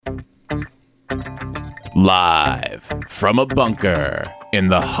Live from a bunker in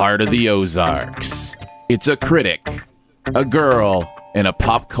the heart of the Ozarks, it's a critic, a girl, and a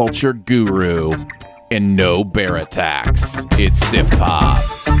pop culture guru, and no bear attacks. It's Sif Pop.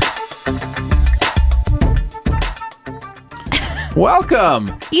 Welcome.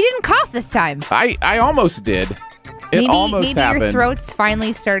 You didn't cough this time. I almost did. It almost maybe happened. Your throat's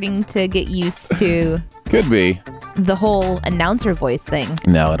finally starting to get used to Could be. the whole announcer voice thing.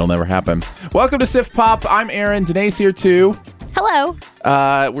 No, it'll never happen. Welcome to Sif Pop. I'm Aaron. Danae's here too. Hello.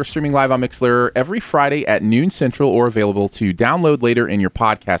 We're streaming live on Mixlr every Friday at noon Central, or available to download later in your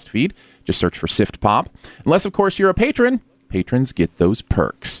podcast feed. Just search for Sift Pop. Unless, of course, you're a patron. Patrons get those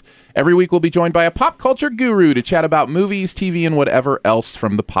perks. Every week we'll be joined by a pop culture guru to chat about movies, TV, and whatever else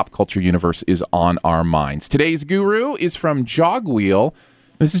from the pop culture universe is on our minds. Today's guru is from Jogwheel.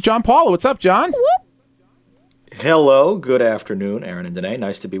 This is John Paula. What's up, John? Hello, good afternoon, Aaron and Danae.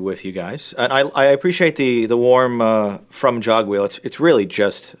 Nice to be with you guys. And I appreciate the warm from Jogwheel. It's really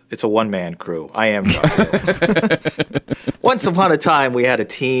just, it's a one-man crew. I am Jogwheel. Once upon a time, we had a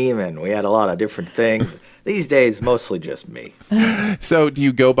team and we had a lot of different things. These days, mostly just me. So do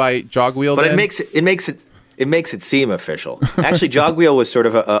you go by Jogwheel But then? it makes it seem official. Actually, Jogwheel was sort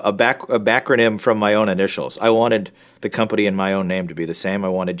of a backronym from my own initials. I wanted the company and my own name to be the same. I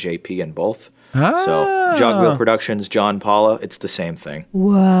wanted JP in both. So Jogwheel Productions, John Paula, it's the same thing.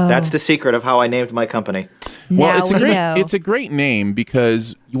 Whoa. That's the secret of how I named my company. Well, Now it's a great name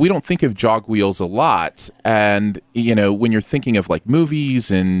because we don't think of Jogwheels a lot, and when you're thinking of like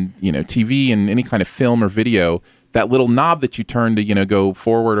movies and TV and any kind of film or video, that little knob that you turn to go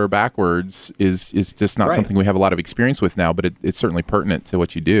forward or backwards is just not Right. something we have a lot of experience with now, but it's certainly pertinent to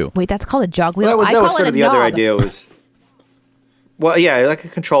what you do. Wait, that's called a jog wheel? Well, I that call was sort it of a the other knob. idea was, well, yeah, like a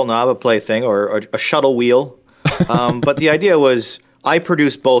control knob, a play thing, or a shuttle wheel. But the idea was I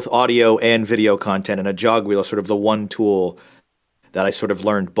produce both audio and video content, and a Jogwheel is sort of the one tool that I sort of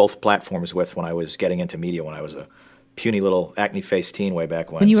learned both platforms with when I was getting into media when I was a puny little acne-faced teen way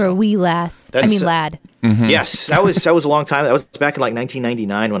back when. When you were a wee lass. Lad. Yes, that was a long time. That was back in like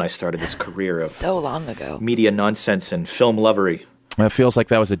 1999 when I started this career of So long ago. media nonsense and film lovery. It feels like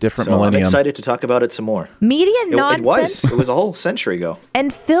that was a different So I'm millennium. excited to talk about it some more. Media It nonsense was. It was a whole century ago.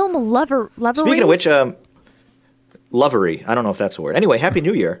 and film lovery. Speaking of which, lovery. I don't know if that's a word. Anyway, Happy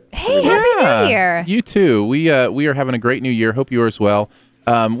New Year. Hey, Happy New Year. You too. We are having a great new year. Hope you are as well.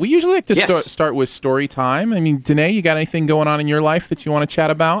 We usually like to Yes. start with story time. I mean, Danae, you got anything going on in your life that you want to chat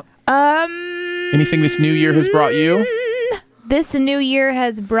about? Anything this new year has brought you? This new year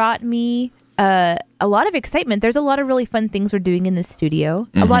has brought me a lot of excitement. There's a lot of really fun things we're doing in the studio.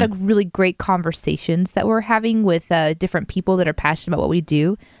 A lot of really great conversations that we're having with different people that are passionate about what we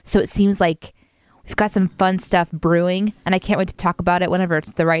do. So it seems like we've got some fun stuff brewing, and I can't wait to talk about it whenever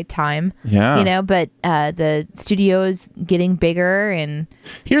it's the right time. Yeah. But the studio's getting bigger, and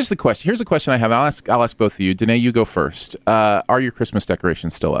Here's the question. Here's a question I have. I'll ask both of you. Danae, you go first. Are your Christmas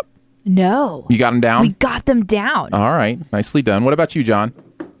decorations still up? no. You got them down? We got them down. All right. Nicely done. What about you, John?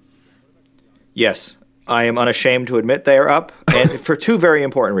 Yes, I am unashamed to admit they are up, and for two very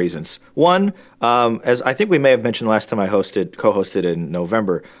important reasons. One, as I think we may have mentioned last time I co-hosted in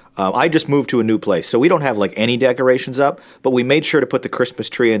November, I just moved to a new place, so we don't have like any decorations up, but we made sure to put the Christmas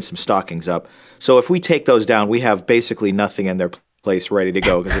tree and some stockings up. So if we take those down, we have basically nothing in their place ready to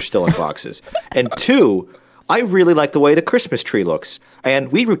go because they're still in boxes. And two, I really like the way the Christmas tree looks,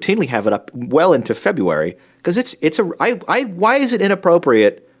 and we routinely have it up well into February because why is it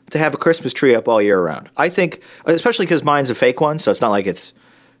inappropriate to have a Christmas tree up all year round? I think, especially because mine's a fake one, so it's not like it's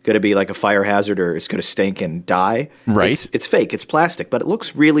going to be like a fire hazard or it's going to stink and die. Right. It's fake. It's plastic, but it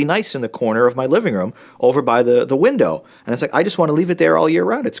looks really nice in the corner of my living room over by the window. And it's like, I just want to leave it there all year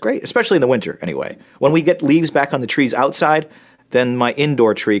round. It's great, especially in the winter anyway. When we get leaves back on the trees outside, then my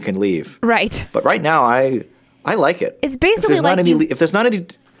indoor tree can leave. Right. But right now, I like it. It's basically like if there's not any...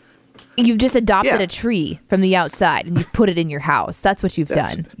 you've just adopted Yeah. a tree from the outside and you've put it in your house. That's what you've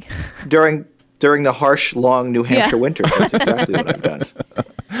done. During the harsh, long New Hampshire winter, that's exactly what I've done.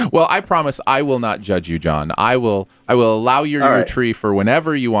 Well, I promise I will not judge you, John. I will allow your right. tree for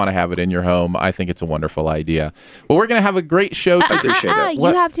whenever you want to have it in your home. I think it's a wonderful idea. Well, we're going to have a great show today. appreciate that. You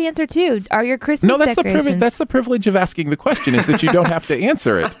What? have to answer too. Are your Christmas No, that's decorations? that's the privilege of asking the question, is that you don't have to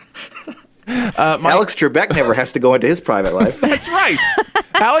answer it. Alex Trebek never has to go into his private life. That's right.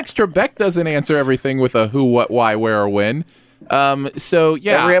 Alex Trebek doesn't answer everything with a who, what, why, where, or when. So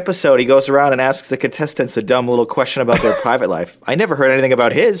yeah, Every episode, he goes around and asks the contestants a dumb little question about their private life. I never heard anything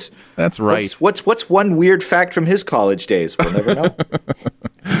about his. That's right. What's one weird fact from his college days? We'll never know.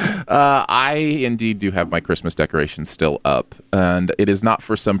 I indeed do have my Christmas decorations still up, and it is not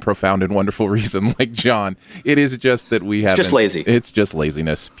for some profound and wonderful reason like John. It is just that we have. It's just lazy. It's just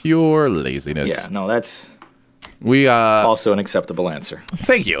laziness, pure laziness. Yeah, no, that's we also an acceptable answer.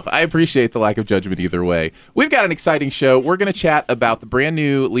 Thank you. I appreciate the lack of judgment either way. We've got an exciting show. We're going to chat about the brand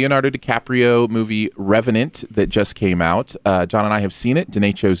new Leonardo DiCaprio movie Revenant that just came out. John and I have seen it.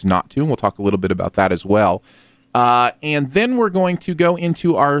 Danae chose not to, and we'll talk a little bit about that as well. And then we're going to go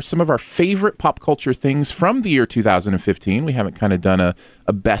into some of our favorite pop culture things from the year 2015. We haven't kind of done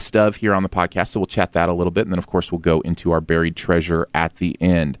a best of here on the podcast, so we'll chat that a little bit. And then, of course, we'll go into our buried treasure at the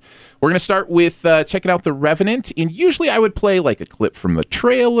end. We're going to start with checking out The Revenant. And usually I would play like a clip from the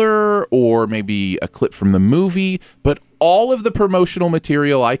trailer or maybe a clip from the movie. But all of the promotional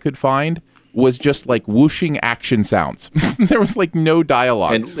material I could find was just like whooshing action sounds. There was like no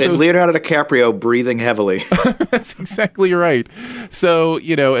dialogue. And Leonardo DiCaprio breathing heavily. That's exactly right. So,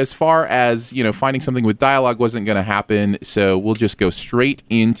 as far as, finding something with dialogue wasn't going to happen, so we'll just go straight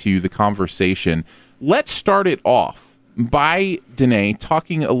into the conversation. Let's start it off by Danae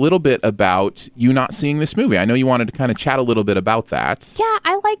talking a little bit about you not seeing this movie. I know you wanted to kind of chat a little bit about that. Yeah,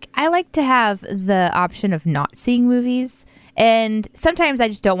 I like to have the option of not seeing movies. And sometimes I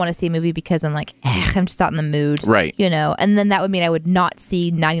just don't want to see a movie because I'm like, I'm just not in the mood. Right. And then that would mean I would not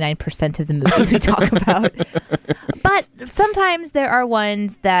see 99% of the movies we talk about. But sometimes there are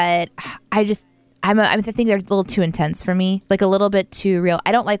ones that I think they're a little too intense for me, like a little bit too real.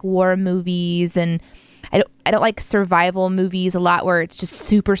 I don't like war movies, and I don't like survival movies a lot where it's just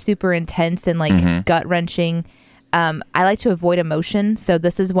super, super intense and like gut-wrenching. I like to avoid emotion, so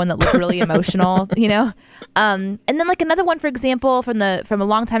this is one that looked really emotional, And then like another one, for example, from a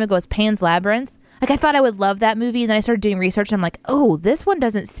long time ago is Pan's Labyrinth. Like I thought I would love that movie, and then I started doing research, and I'm like, oh, this one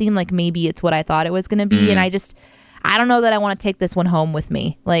doesn't seem like maybe it's what I thought it was going to be, and I don't know that I want to take this one home with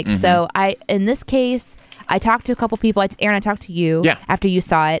me. Like so, in this case, I talked to a couple people. Aaron, I talked to you after you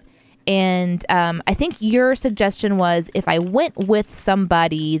saw it. And I think your suggestion was if I went with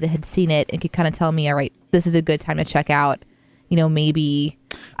somebody that had seen it and could kind of tell me, all right, this is a good time to check out, maybe.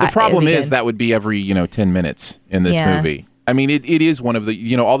 The problem is that would be every, 10 minutes in this movie. I mean, it is one of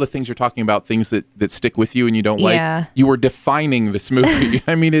the, all the things you're talking about, things that stick with you and you don't like. You were defining this movie.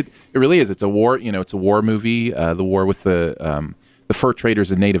 I mean, it really is. It's a war, it's a war movie, the war with the fur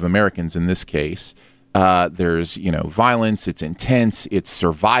traders and Native Americans in this case. There's, violence, it's intense, it's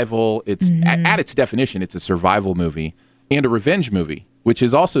survival. It's at its definition, it's a survival movie and a revenge movie, which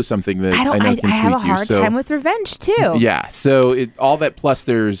is also something that I know can tweak you. I have a hard time with revenge too. Yeah. So all that plus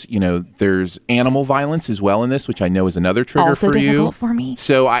there's animal violence as well in this, which I know is another trigger also for you. Difficult for me.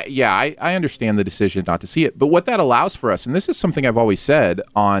 So I understand the decision not to see it. But what that allows for us, and this is something I've always said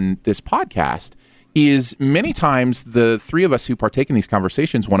on this podcast, is many times the three of us who partake in these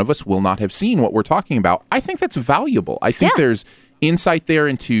conversations, one of us will not have seen what we're talking about. I think that's valuable. I think there's insight there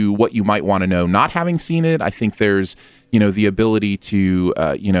into what you might want to know not having seen it. I think there's, the ability to,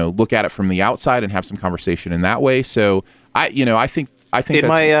 look at it from the outside and have some conversation in that way. So I think in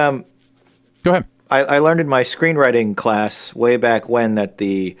my go ahead. I learned in my screenwriting class way back when that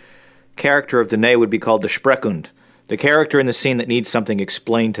the character of Danae would be called the Sprechund. The character in the scene that needs something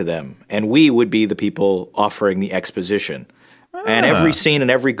explained to them, and we would be the people offering the exposition. And every scene in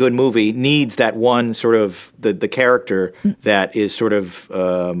every good movie needs that one sort of the character that is sort of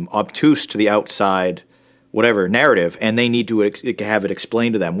obtuse to the outside, whatever narrative, and they need to have it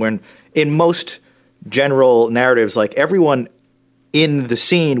explained to them. When in most general narratives, like everyone in the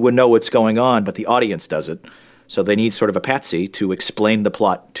scene would know what's going on, but the audience doesn't. So they need sort of a patsy to explain the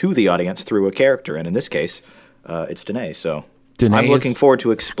plot to the audience through a character, and in this case. It's Danae, so I'm looking forward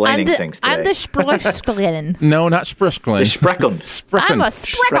to explaining things today. I'm the Sprechklin. No, not Sprechklin. The Sprechund. I'm a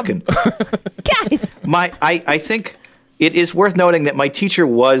Sprechund. Guys. I think it is worth noting that my teacher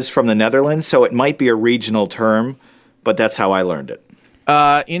was from the Netherlands, so it might be a regional term, but that's how I learned it.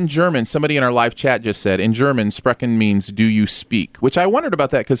 In German, somebody in our live chat just said, in German, Sprechen means do you speak, which I wondered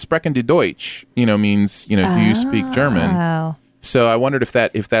about that because Sprechen die Deutsch, means, do you speak German? Oh. So I wondered if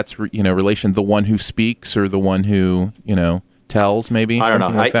that's relation the one who speaks or the one who tells maybe. I don't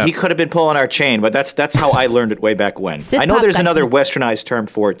know. Like he could have been pulling our chain, but that's how I learned it way back when. I know there's another westernized term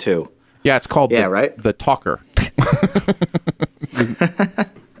for it too. Yeah, it's called the talker.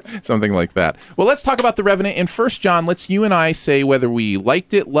 Something like that. Well, let's talk about The Revenant. And first, John, let's you and I say whether we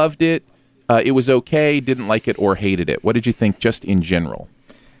liked it, loved it, it was okay, didn't like it, or hated it. What did you think just in general?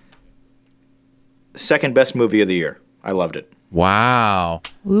 Second best movie of the year. I loved it. Wow.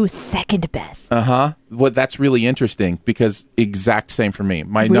 Ooh, second best. Uh-huh. Well, that's really interesting because exact same for me.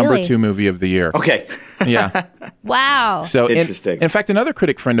 My number Really? 2 movie of the year. Okay. Yeah. Wow. So Interesting. In fact, another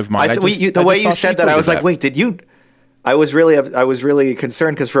critic friend of mine. The way you said that, I was like, wait, did you? I was really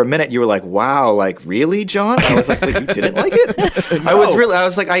concerned because for a minute you were like, "Wow, like really, John?" I was like, "Wait, you didn't like it?" I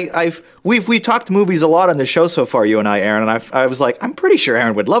was like, we talked movies a lot on the show so far, you and I, Aaron, and I was like, I'm pretty sure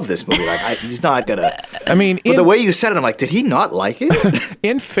Aaron would love this movie. Like, he's not gonna. I mean, but the way you said it, I'm like, did he not like it?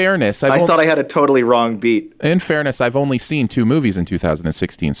 In fairness, I thought I had a totally wrong beat. In fairness, I've only seen 2 movies in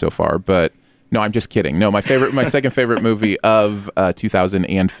 2016 so far, but no, I'm just kidding. No, my second favorite movie of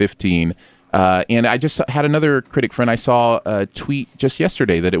 2015. And I just had another critic friend. I saw a tweet just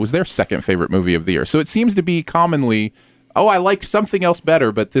yesterday that it was their second favorite movie of the year. So it seems to be commonly, I like something else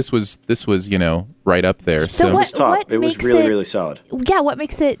better, but this was right up there. So It was top. It was really, really solid. Yeah, what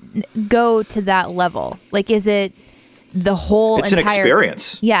makes it go to that level? Like, is it the whole It's entire an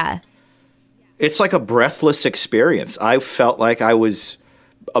experience. Yeah. It's like a breathless experience. I felt like I was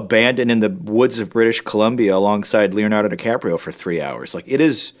abandoned in the woods of British Columbia alongside Leonardo DiCaprio for 3 hours. Like, it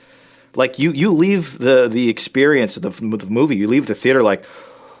is. Like you leave the experience of the movie, you leave the theater like,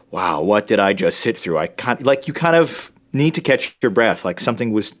 wow, what did I just sit through? You kind of need to catch your breath, like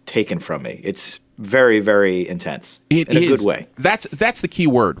something was taken from me. It's very, very intense in a good way. That's the key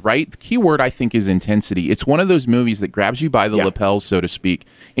word, right? The key word I think is intensity. It's one of those movies that grabs you by the lapels, so to speak,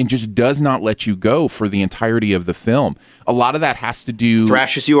 and just does not let you go for the entirety of the film. A lot of that has to do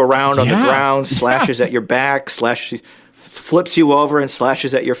thrashes you around on the ground, slashes at your back, flips you over and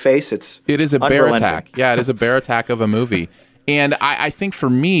slashes at your face. It is a bear attack. Yeah, it is a bear attack of a movie. And I think for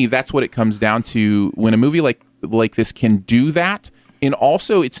me, that's what it comes down to when a movie like this can do that. And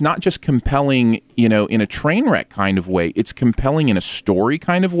also, it's not just compelling, in a train wreck kind of way. It's compelling in a story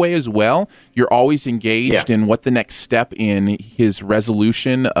kind of way as well. You're always engaged in what the next step in his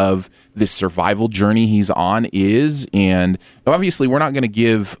resolution of this survival journey he's on is. And obviously, we're not going to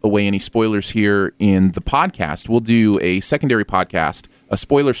give away any spoilers here in the podcast. We'll do a secondary podcast, a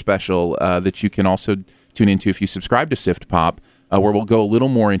spoiler special that you can also tune into if you subscribe to Sift Pop, where we'll go a little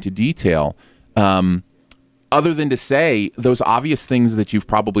more into detail. Other than to say those obvious things that you've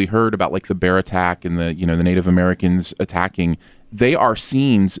probably heard about, like the bear attack and the Native Americans attacking, they are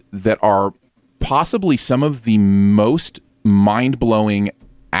scenes that are possibly some of the most mind-blowing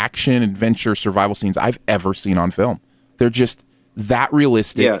action, adventure, survival scenes I've ever seen on film. They're just that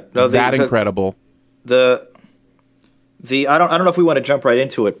realistic, incredible. I don't know if we want to jump right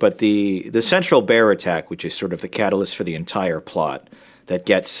into it, but the central bear attack, which is sort of the catalyst for the entire plot, that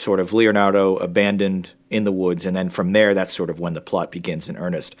gets sort of Leonardo abandoned in the woods, and then from there, that's sort of when the plot begins in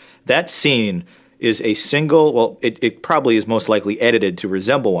earnest. That scene is a single, well, it probably is most likely edited to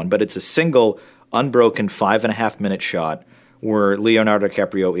resemble one, but it's a single, unbroken 5.5-minute shot where Leonardo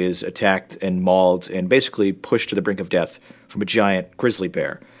DiCaprio is attacked and mauled and basically pushed to the brink of death from a giant grizzly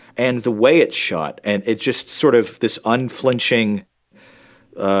bear. And the way it's shot, and it's just sort of this unflinching,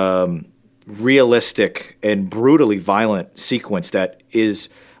 realistic and brutally violent sequence that is,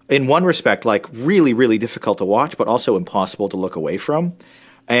 in one respect, like really, really difficult to watch, but also impossible to look away from.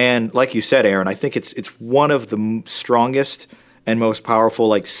 And like you said, Aaron, I think it's one of the strongest and most powerful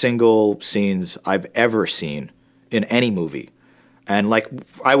like single scenes I've ever seen in any movie. And like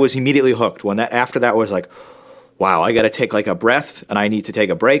I was immediately hooked when after that was like, wow, I got to take like a breath and I need to take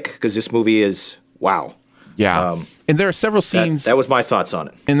a break because this movie is wow. Yeah. And there are several scenes. That was my thoughts on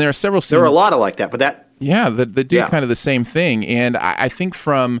it. And there are several scenes. There are a lot of like that, but that. Yeah, that do kind of the same thing. And I think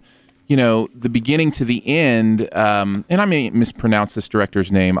from, the beginning to the end, and I may mispronounce this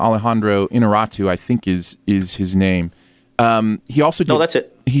director's name, Alejandro Inarritu, I think is his name. He also did, no, that's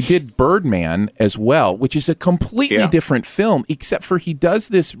it. He did Birdman as well, which is a completely different film, except for he does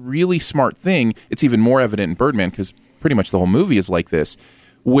this really smart thing. It's even more evident in Birdman because pretty much the whole movie is like this,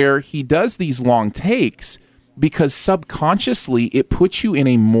 where he does these long takes because subconsciously it puts you in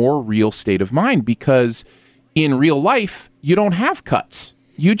a more real state of mind, because in real life, you don't have cuts.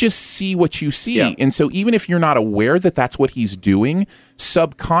 You just see what you see. Yeah. And so even if you're not aware that that's what he's doing,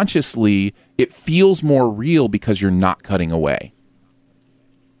 subconsciously, it feels more real because you're not cutting away.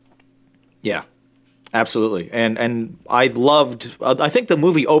 Yeah, absolutely. And I think the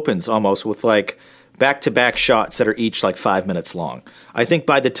movie opens almost with like back-to-back shots that are each like 5 minutes long. I think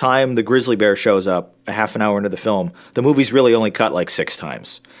by the time the grizzly bear shows up a half an hour into the film, the movie's really only cut like 6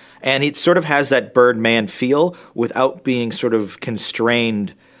 times. And it sort of has that Birdman feel without being sort of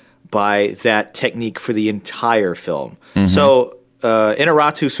constrained by that technique for the entire film. Mm-hmm. So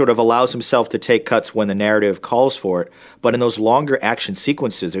Inarritu sort of allows himself to take cuts when the narrative calls for it, but in those longer action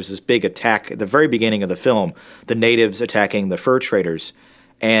sequences, there's this big attack at the very beginning of the film, the natives attacking the fur traders.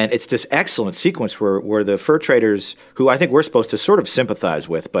 And it's this excellent sequence where the fur traders, who I think we're supposed to sort of sympathize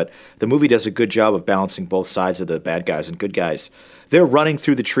with, but the movie does a good job of balancing both sides of the bad guys and good guys. They're running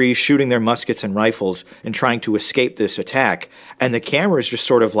through the trees, shooting their muskets and rifles and trying to escape this attack. And the camera is just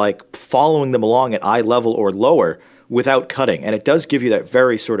sort of like following them along at eye level or lower without cutting. And it does give you that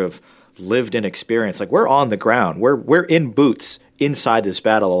very sort of lived-in experience. Like, we're on the ground. We're in boots inside this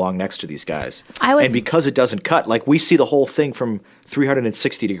battle along next to these guys. And because it doesn't cut, like, we see the whole thing from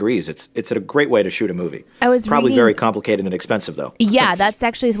 360 degrees. It's a great way to shoot a movie. Probably very complicated and expensive, though. Yeah, that's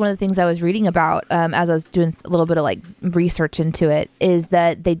actually one of the things I was reading about as I was doing a little bit of like research into it, is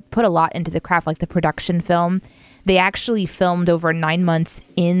that they put a lot into the craft, like the production film. They actually filmed over 9 months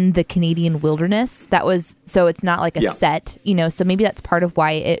in the Canadian wilderness. So it's not like a set, so maybe that's part of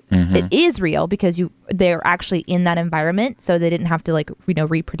why it is real, because they're actually in that environment. So they didn't have to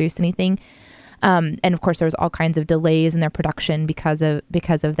reproduce anything. And of course there was all kinds of delays in their production because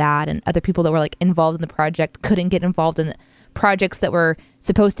of that. And other people that were like involved in the project couldn't get involved in projects that were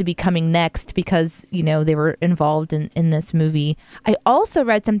supposed to be coming next because, they were involved in this movie. I also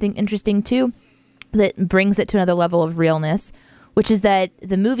read something interesting too, that brings it to another level of realness, which is that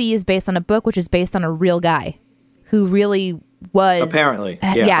the movie is based on a book, which is based on a real guy who really was. Apparently.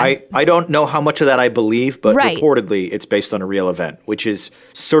 Yeah. I don't know how much of that I believe, but reportedly it's based on a real event, which is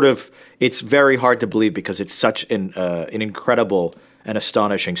sort of, it's very hard to believe because it's such an incredible and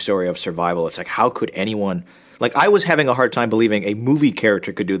astonishing story of survival. It's like, how could anyone... Like, I was having a hard time believing a movie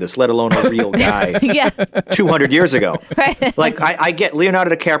character could do this, let alone a real guy 200 years ago. Right. Like, I get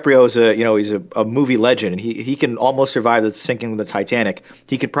Leonardo DiCaprio he's a movie legend, and he can almost survive the sinking of the Titanic.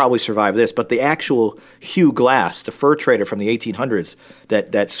 He could probably survive this. But the actual Hugh Glass, the fur trader from the 1800s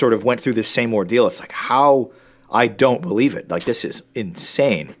that sort of went through this same ordeal, it's like, how... I don't believe it. Like, this is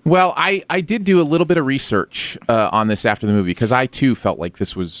insane. Well, I did do a little bit of research on this after the movie, because I, too, felt like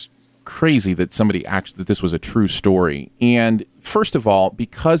this was crazy that that this was a true story. And first of all,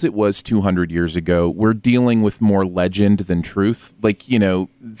 because it was 200 years ago, we're dealing with more legend than truth. Like,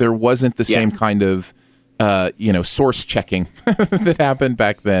 there wasn't the same kind of source checking that happened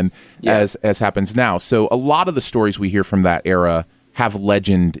back then as happens now. So a lot of the stories we hear from that era have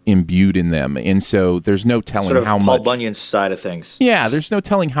legend imbued in them, and so there's no telling sort of how Paul much. Bunyan's side of things. Yeah, there's no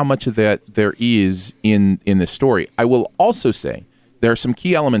telling how much of that there is in the story. I will also say there are some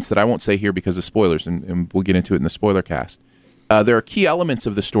key elements that I won't say here because of spoilers, and we'll get into it in the spoiler cast. There are key elements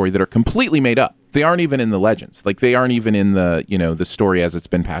of the story that are completely made up. They aren't even in the legends. Like, they aren't even in the the story as it's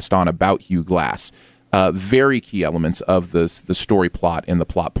been passed on about Hugh Glass. Very key elements of the story plot and the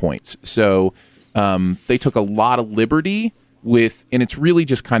plot points. So they took a lot of liberty with, and it's really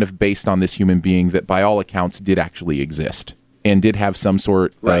just kind of based on this human being that by all accounts did actually exist and did have some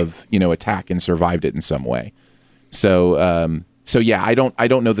sort of attack and survived it in some way. So yeah, I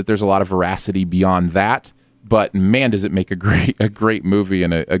don't know that there's a lot of veracity beyond that, but man, does it make a great movie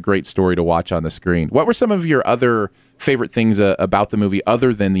and a great story to watch on the screen. What were some of your other favorite things about the movie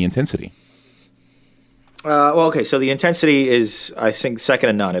other than the intensity? Okay, so the intensity is, I think, second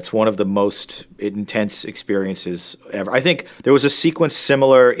to none. It's one of the most intense experiences ever. I think there was a sequence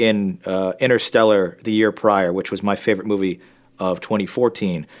similar in Interstellar the year prior, which was my favorite movie of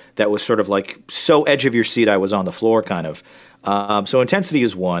 2014, that was sort of like so edge of your seat I was on the floor kind of. So intensity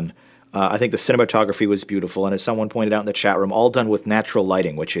is one. I think the cinematography was beautiful, and as someone pointed out in the chat room, all done with natural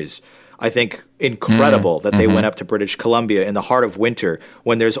lighting, which is, I think, incredible that they went up to British Columbia in the heart of winter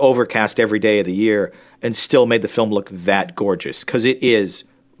when there's overcast every day of the year and still made the film look that gorgeous, because it is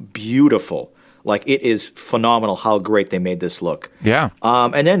beautiful. Like, it is phenomenal how great they made this look. Yeah.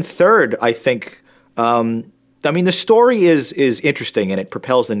 And then third, I think, the story is interesting and it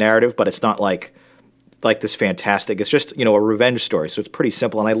propels the narrative, but it's not like this fantastic. It's just, a revenge story. So it's pretty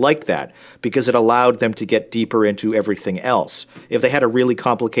simple. And I like that because it allowed them to get deeper into everything else. If they had a really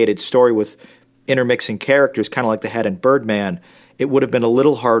complicated story with intermixing characters, kind of like they had in Birdman, it would have been a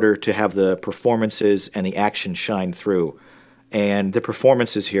little harder to have the performances and the action shine through. And the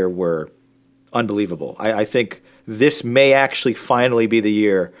performances here were unbelievable. I think this may actually finally be the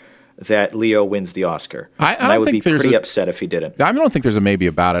year that Leo wins the Oscar. I would be pretty upset if he didn't. I don't think there's a maybe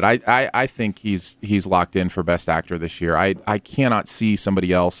about it. I think he's locked in for Best Actor this year. I cannot see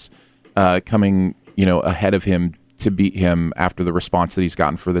somebody else coming ahead of him to beat him after the response that he's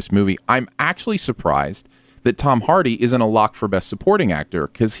gotten for this movie. I'm actually surprised that Tom Hardy isn't a lock for Best Supporting Actor,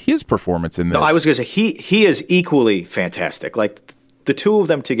 because his performance in this... No, I was going to say, he is equally fantastic. Like, the two of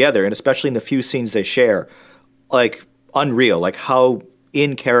them together, and especially in the few scenes they share, like, unreal. Like how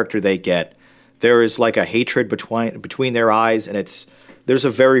in character they get. There is like a hatred between their eyes, and there's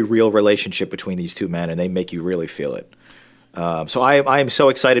a very real relationship between these two men, and they make you really feel it. So I am so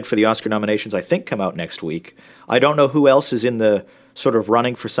excited for the Oscar nominations. I think come out next week. I don't know who else is in the sort of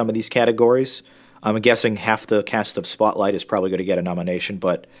running for some of these categories. I'm guessing half the cast of Spotlight is probably going to get a nomination,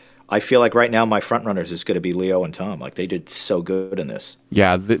 but I feel like right now my frontrunners is going to be Leo and Tom. Like they did so good in this.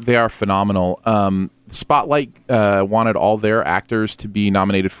 Yeah, they are phenomenal. Spotlight wanted all their actors to be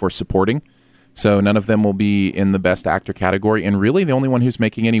nominated for supporting, so none of them will be in the Best Actor category. And really, the only one who's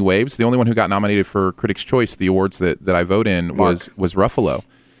making any waves, the only one who got nominated for Critics' Choice, the awards that I vote in, was Ruffalo.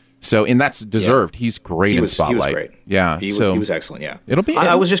 So, and that's deserved. Yeah. He's great in Spotlight. He was great. Yeah, he was excellent. Yeah, it'll be.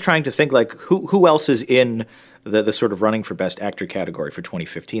 I was just trying to think like who else is in the sort of running for Best Actor category for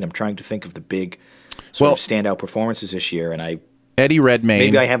 2015. I'm trying to think of the big sort of standout performances this year, and Eddie Redmayne.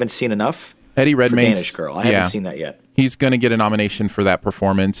 Maybe I haven't seen enough. Eddie Redmayne, Danish Girl. I haven't seen that yet. He's going to get a nomination for that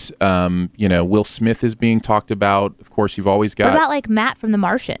performance. Will Smith is being talked about. Of course, you've always got. What about like Matt from The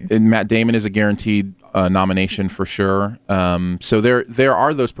Martian? And Matt Damon is a guaranteed nomination for sure. So there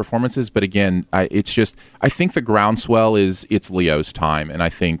are those performances, but again, I think the groundswell is it's Leo's time, and I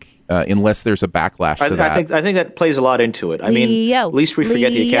think unless there's a backlash to that, I think that plays a lot into it. I mean, at least we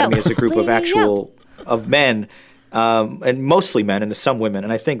forget the Academy as a group of men. And mostly men and some women,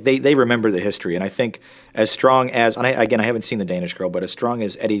 and I think they remember the history. And I think as strong as, and I haven't seen The Danish Girl, but as strong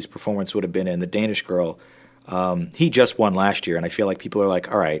as Eddie's performance would have been in The Danish Girl, he just won last year, and I feel like people are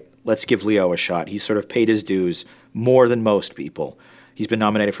like, all right, let's give Leo a shot. He's sort of paid his dues more than most people. He's been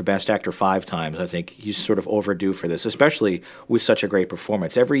nominated for Best Actor 5 times. I think he's sort of overdue for this, especially with such a great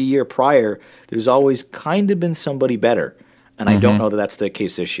performance. Every year prior, there's always kind of been somebody better. And I don't know that that's the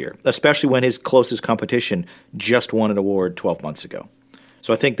case this year, especially when his closest competition just won an award 12 months ago.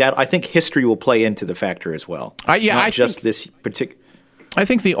 So I think history will play into the factor as well. I think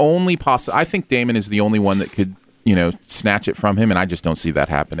the only I think Damon is the only one that could, snatch it from him, and I just don't see that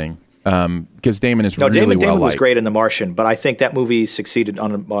happening. Because Damon is really well-liked. Damon was great in The Martian, but I think that movie succeeded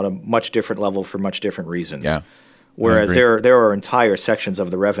on a much different level for much different reasons. Yeah. Whereas there are entire sections of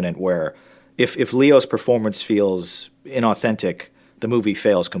The Revenant where if Leo's performance feels inauthentic, the movie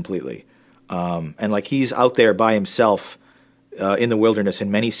fails completely. And like he's out there by himself in the wilderness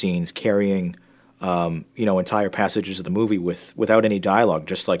in many scenes, carrying entire passages of the movie without any dialogue,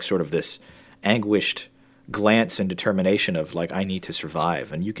 just like sort of this anguished glance and determination of like, I need to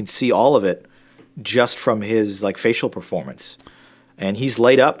survive. And you can see all of it just from his like facial performance. And he's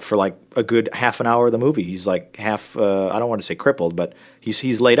laid up for like a good half an hour of the movie. He's like half, I don't want to say crippled, but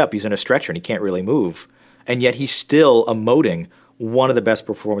he's laid up. He's in a stretcher and he can't really move. And yet he's still emoting one of the best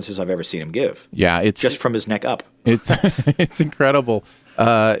performances I've ever seen him give. Yeah, it's just from his neck up. It's incredible.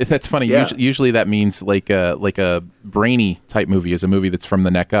 That's funny. Yeah. Usually that means like a brainy type movie is a movie that's from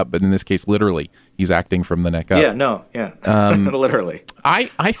the neck up, but in this case, literally, he's acting from the neck up. Literally.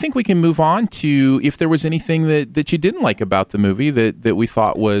 I think we can move on to if there was anything that you didn't like about the movie that we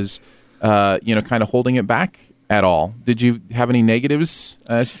thought was, kind of holding it back at all. Did you have any negatives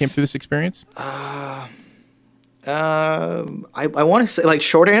as you came through this experience? I want to say, like,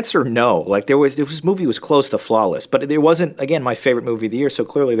 short answer, no. Like, this movie was close to flawless, but it wasn't, again, my favorite movie of the year, so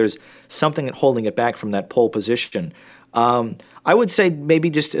clearly there's something holding it back from that pole position. I would say maybe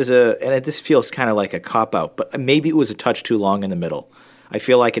just and this feels kind of like a cop-out, but maybe it was a touch too long in the middle. I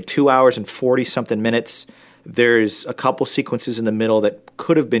feel like at 2 hours and 40-something minutes, there's a couple sequences in the middle that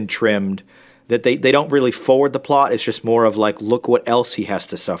could have been trimmed, that they don't really forward the plot. It's just more of like, look what else he has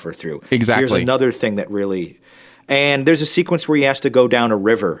to suffer through. Exactly. Here's another thing that really... And there's a sequence where he has to go down a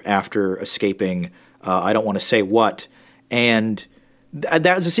river after escaping, I don't want to say what. And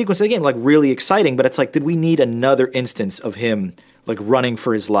that was a sequence, again, like really exciting, but it's like, did we need another instance of him like running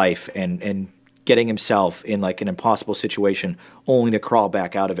for his life and getting himself in like an impossible situation only to crawl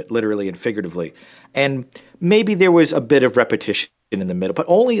back out of it, literally and figuratively? And maybe there was a bit of repetition in the middle, but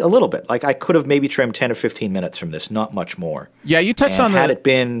only a little bit. Like I could have maybe trimmed 10 or 15 minutes from this, not much more. Yeah, you touched on that. Had it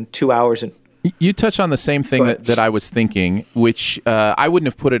been 2 hours and... You touched on the same thing that I was thinking, which I wouldn't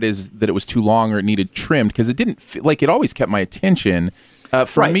have put it as that it was too long or it needed trimmed, because it didn't feel like it always kept my attention.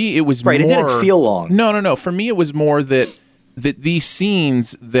 For me, it was more... It didn't feel long. No. For me, it was more that these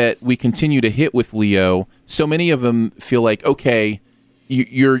scenes that we continue to hit with Leo, so many of them feel like, okay,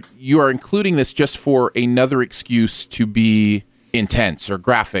 you are including this just for another excuse to be intense or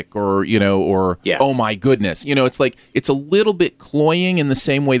graphic or oh my goodness, it's like it's a little bit cloying in the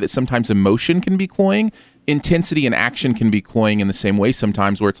same way that sometimes emotion can be cloying. Intensity and action can be cloying in the same way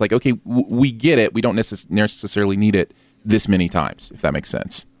sometimes, where it's like, okay, we get it, we don't necessarily need it this many times, if that makes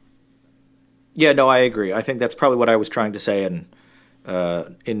sense. Yeah, no, I agree. I think that's probably what I was trying to say in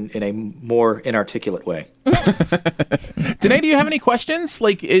a more inarticulate way. Danae, do you have any questions?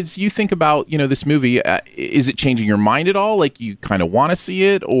 Like, as you think about, this movie, is it changing your mind at all? Like, you kind of want to see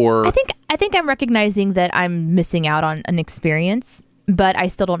it, or? I think I'm recognizing that I'm missing out on an experience, but I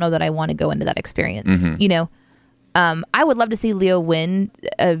still don't know that I want to go into that experience. I would love to see Leo win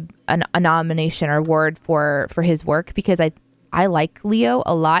a nomination or award for his work, because I like Leo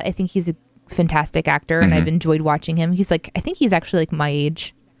a lot. I think he's a fantastic actor, and I've enjoyed watching him. I think he's actually like my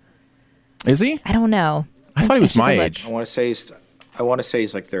age. Is he? I don't know. I thought he was my age. I want to say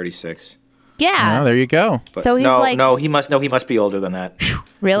he's like 36. Yeah. Oh, there you go. But So he's he must be older than that.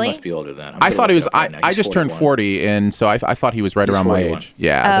 Really? He must be older than that. I thought he was. I just turned 40, and so I thought he was right around 41. my age.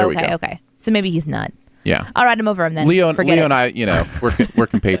 Yeah. There we go. Okay. So maybe he's not. Yeah. I'll write him over him then. Leo Forget it. and I, we're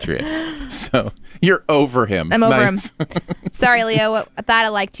compatriots. So you're over him. I'm over Nice. him. Sorry, Leo. I thought I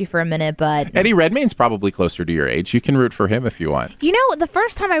liked you for a minute, but Eddie Redmayne's probably closer to your age. You can root for him if you want. the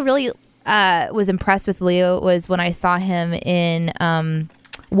first time I really was impressed with Leo was when I saw him in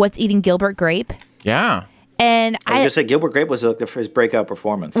What's Eating Gilbert Grape. Yeah. And I was going to say Gilbert Grape was his breakout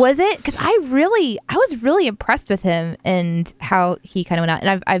performance. Was it? Because I was really impressed with him and how he kind of went out.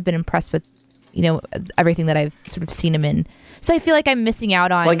 And I've been impressed with, everything that I've sort of seen him in. So I feel like I'm missing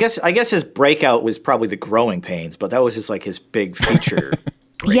out on. Well, I guess his breakout was probably The Growing Pains, but that was his big feature.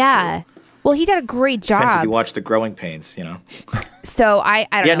 Yeah. Well, he did a great Depends if job. you watch The Growing Pains, So I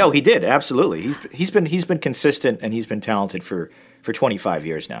don't know. Yeah, no, he did absolutely. He's been consistent, and he's been talented for 25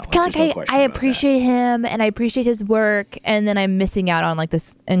 years now. Kind of like I appreciate him and I appreciate his work, and then I'm missing out on like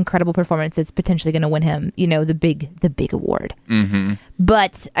this incredible performance that's potentially going to win him, the big award. Mm-hmm.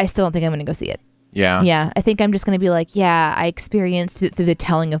 But I still don't think I'm going to go see it. Yeah. Yeah, I think I'm just going to be like, yeah, I experienced it through the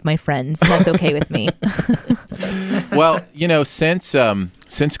telling of my friends, and that's okay with me. Well,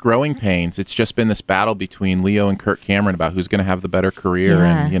 since Growing Pains, it's just been this battle between Leo and Kirk Cameron about who's going to have the better career,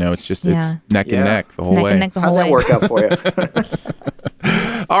 Yeah. and it's Yeah. neck and neck the whole Neck way. and neck the whole How'd that way. work out for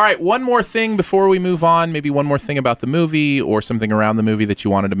you? All right, one more thing before we move on. Maybe one more thing about the movie or something around the movie that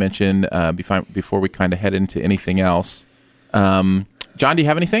you wanted to mention before we kind of head into anything else. John, do you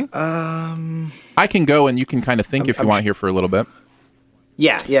have anything? I can go, and you can kind of think if you want here for a little bit.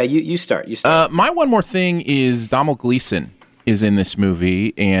 Yeah. You start. My one more thing is Donald Gleason is in this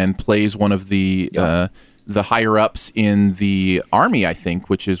movie and plays one of the higher ups in the army, I think,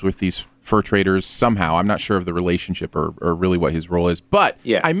 which is with these fur traders somehow. I'm not sure of the relationship or really what his role is, but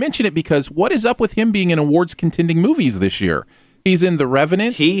I mention it because what is up with him being in awards contending movies this year? He's in The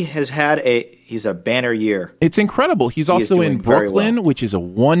Revenant. He's a banner year. It's incredible. He's also in Brooklyn, which is a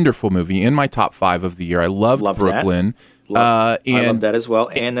wonderful movie, in my top 5 of the year. I love Brooklyn. I love that as well.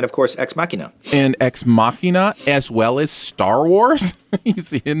 And then, of course, Ex Machina. And Ex Machina, as well as Star Wars.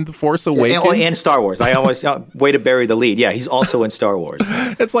 He's in The Force Awakens. And Star Wars. I always way to bury the lead. Yeah, he's also in Star Wars.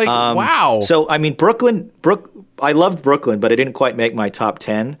 It's like, wow. So, I mean, I loved Brooklyn, but it didn't quite make my top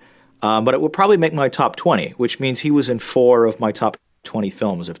 10. But it would probably make my top 20, which means he was in 4 of my top 20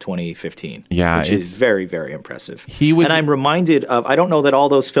 films of 2015. Yeah, which is very, very impressive. And I'm reminded of, I don't know that all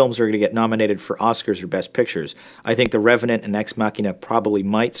those films are going to get nominated for Oscars or Best Pictures. I think The Revenant and Ex Machina probably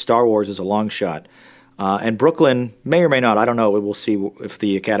might. Star Wars is a long shot. And Brooklyn may or may not. I don't know. We'll see if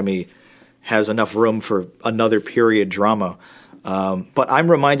the Academy has enough room for another period drama. But I'm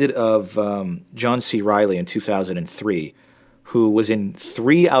reminded of John C. Reilly in 2003, who was in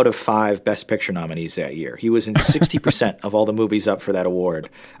 3 out of 5 Best Picture nominees that year. He was in 60% of all the movies up for that award.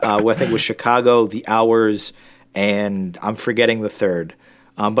 I think it was Chicago, The Hours, and I'm forgetting the third.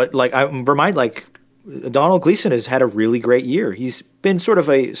 But I'm reminded, Donald Gleason has had a really great year. He's been sort of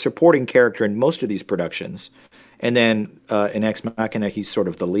a supporting character in most of these productions. And then in Ex Machina, he's sort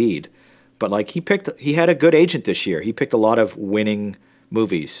of the lead. But he had a good agent this year. He picked a lot of winning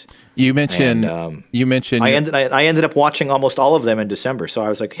movies. You mentioned. I ended up watching almost all of them in December, so I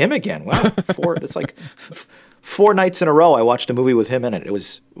was like, him again. Wow, 4. It's like 4 nights in a row I watched a movie with him in it.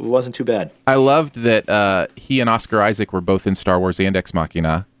 It wasn't too bad. I loved that he and Oscar Isaac were both in Star Wars and Ex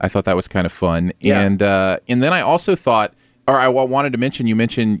Machina. I thought that was kind of fun. Yeah. And then I also thought, or I wanted to mention. You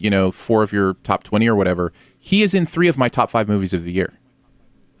mentioned 4 of your top 20 or whatever. He is in 3 of my top 5 movies of the year.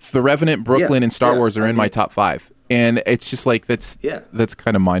 The Revenant, Brooklyn, and Star Wars are in my top 5. And it's just like that's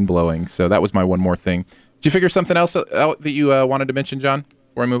kind of mind blowing. So that was my one more thing. Did you figure something else out that you wanted to mention, John?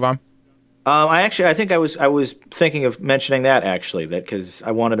 Before I move on. I think I was thinking of mentioning that actually, because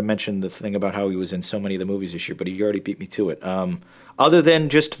I wanted to mention the thing about how he was in so many of the movies this year, but he already beat me to it. Other than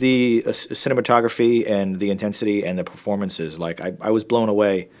just the cinematography and the intensity and the performances, I was blown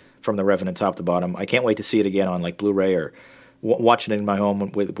away from The Revenant top to bottom. I can't wait to see it again on Blu-ray or watching it in my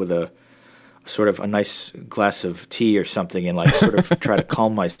home with sort of a nice glass of tea or something and like sort of try to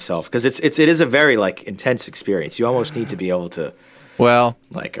calm myself, because it is a very like intense experience. You almost need to be able to, Well,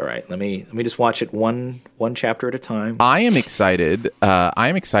 like, all right, let me just watch it one chapter at a time. I am excited. I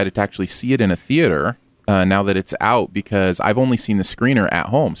am excited to actually see it in a theater now that it's out, because I've only seen the screener at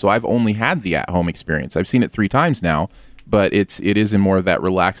home. So I've only had the at-home experience. I've seen it 3 times now, but it is in more of that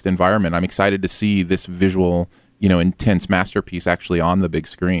relaxed environment. I'm excited to see this visual, intense masterpiece actually on the big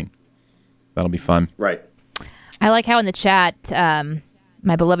screen. That'll be fun. Right. I like how in the chat,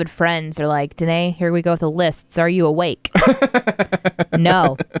 my beloved friends are like, Danae, here we go with the lists. Are you awake?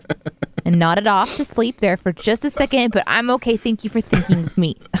 No. And nodded off to sleep there for just a second, but I'm okay. Thank you for thinking of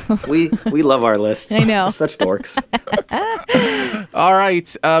me. We love our lists. I know. Such dorks. All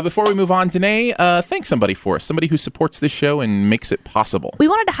right. Before we move on, Danae, thank somebody for us. Somebody who supports this show and makes it possible. We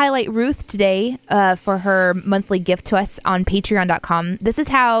wanted to highlight Ruth today for her monthly gift to us on patreon.com. This is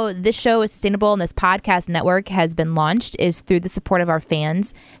how this show is sustainable and this podcast network has been launched, is through the support of our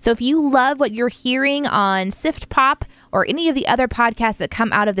fans. So if you love what you're hearing on Sift Pop or any of the other podcasts that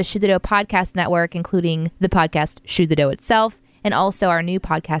come out of the Shoot the Dough podcast network, including the podcast Shoot the Dough itself, and also our new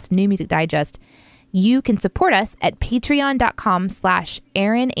podcast, New Music Digest, you can support us at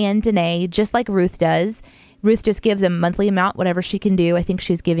patreon.com/Aaron and Danae, just like Ruth does. Ruth just gives a monthly amount, whatever she can do. I think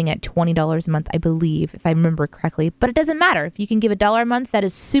she's giving at $20 a month, I believe, if I remember correctly. But it doesn't matter. If you can give $1 a month, that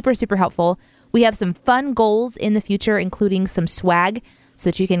is super, super helpful. We have some fun goals in the future, including some swag, so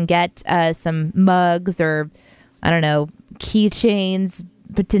that you can get some mugs or, I don't know, keychains,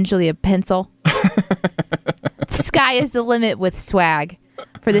 potentially a pencil. The sky is the limit with swag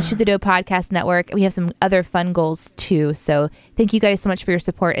for the Shoot the Dough podcast network. We have some other fun goals too. So thank you guys so much for your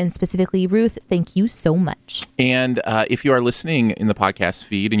support, and specifically Ruth, thank you so much. And if you are listening in the podcast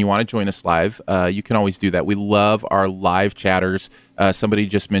feed and you want to join us live, you can always do that. We love our live chatters. Somebody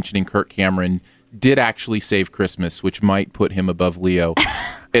just mentioning Kirk Cameron did actually save Christmas, which might put him above Leo.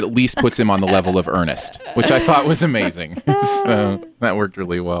 It at least puts him on the level of Ernest, which I thought was amazing. So that worked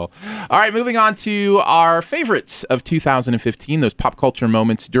really well. All right, moving on to our favorites of 2015, those pop culture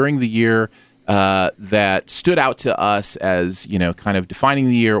moments during the year that stood out to us as, kind of defining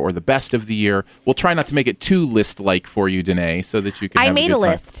the year or the best of the year. We'll try not to make it too list-like for you, Danae, so that you can have a good time.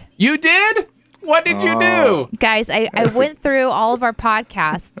 List. You did? What did you do? Guys, I went through all of our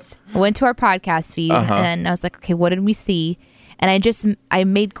podcasts. I went to our podcast feed, and I was like, okay, what did we see? And I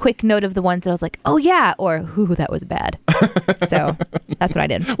made quick note of the ones that I was like, oh yeah, or ooh, that was bad. So that's what I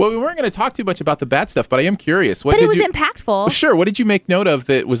did. Well, we weren't going to talk too much about the bad stuff, but I am curious. But it was impactful. Sure. What did you make note of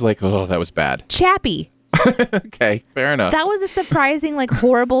that was like, oh, that was bad? Chappie. Okay, fair enough. That was a surprising,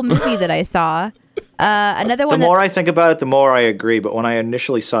 horrible movie that I saw. Another one. The more I think about it, the more I agree. But when I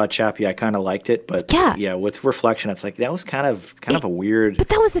initially saw Chappie, I kind of liked it. But yeah, with reflection, it's like that was kind of a weird. But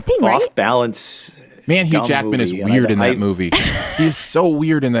that was the thing, right? Off balance. Man, Hugh Jackman is weird in that movie. He is so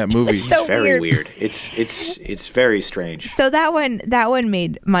weird in that movie. He's so very weird. It's very strange. So that one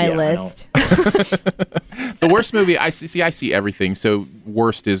made my list. The worst movie I see everything. So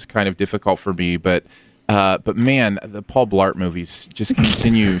worst is kind of difficult for me, but man, the Paul Blart movies just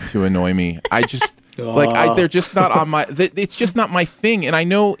continue to annoy me. I just they're just not on my. It's just not my thing, and I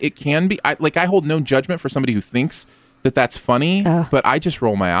know it can be. I hold no judgment for somebody who thinks that's funny, but I just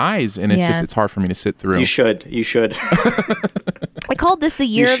roll my eyes, and it's hard for me to sit through. You should. I called this the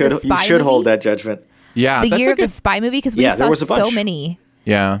year of the spy movie. You should hold that judgment. Yeah, the year of the spy movie, because we saw so many.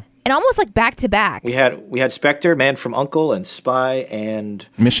 Yeah. And almost back to back. We had Spectre, Man from U.N.C.L.E., and Spy, and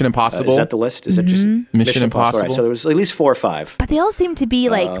Mission Impossible. Is that the list? Is it just Mission Impossible? Right, so there was at least 4 or 5. But they all seem to be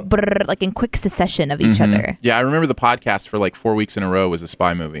in quick succession of each other. Yeah, I remember the podcast for 4 weeks in a row was a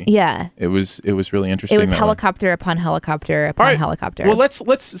spy movie. Yeah, it was really interesting. It was helicopter upon helicopter upon helicopter. Well,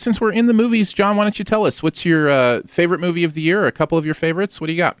 let's since we're in the movies, John, why don't you tell us what's your favorite movie of the year? Or a couple of your favorites. What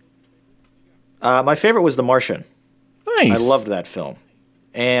do you got? My favorite was The Martian. Nice. I loved that film.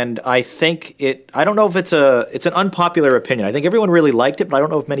 And I think I don't know if it's an unpopular opinion. I think everyone really liked it, but I don't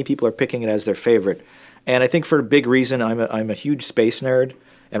know if many people are picking it as their favorite. And I think for a big reason, I'm a huge space nerd.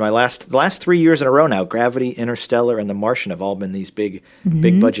 And the last 3 years in a row now, Gravity, Interstellar, and The Martian have all been these big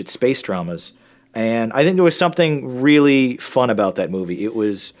budget space dramas. And I think there was something really fun about that movie. It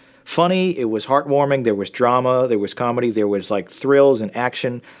was funny, it was heartwarming, there was drama, there was comedy, there was thrills and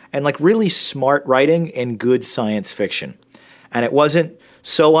action, and really smart writing and good science fiction. And it wasn't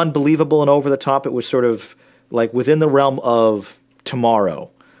so unbelievable and over the top. It was sort of within the realm of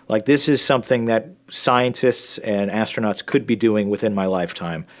tomorrow. This is something that scientists and astronauts could be doing within my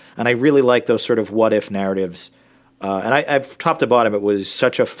lifetime. And I really like those sort of what-if narratives. And I've top to bottom, it was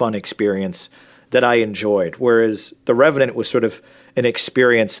such a fun experience that I enjoyed. Whereas The Revenant was sort of an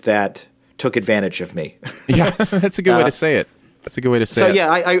experience that took advantage of me. Yeah, that's a good way to say it. That's a good way to say So it. yeah,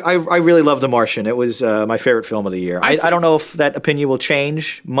 I really love The Martian. It was my favorite film of the year. I don't know if that opinion will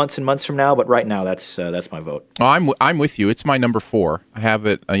change months and months from now, but right now that's my vote. Oh, I'm with you. It's my number 4. I have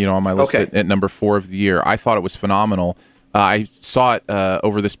it, on my list Okay. at number 4 of the year. I thought it was phenomenal. I saw it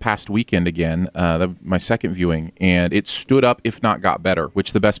over this past weekend again, my second viewing, and it stood up, if not got better,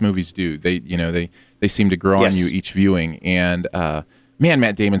 which the best movies do. They seem to grow on Yes. you each viewing, and man,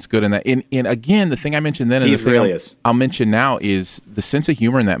 Matt Damon's good in that. And again, the thing I mentioned then, and He the thing really is. I'll mention now is the sense of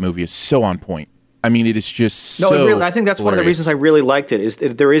humor in that movie is so on point. I mean, it is just No, so it really, I think that's one of the hilarious. reasons I really liked it. Is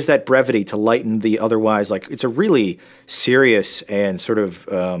that there is that brevity to lighten the otherwise it's a really serious and sort of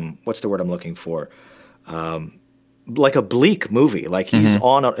what's the word I'm looking for? Like a bleak movie. Like he's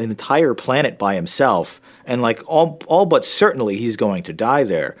on an entire planet by himself, and like all but certainly he's going to die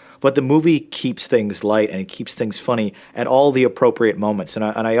there. But the movie keeps things light and it keeps things funny at all the appropriate moments. And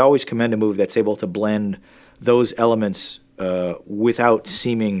I always commend a movie that's able to blend those elements without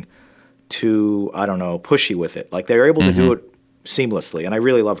seeming too, I don't know, pushy with it. Like they're able to do it seamlessly, and I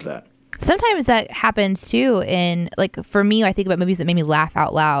really loved that. Sometimes that happens too. In like for me, I think about movies that made me laugh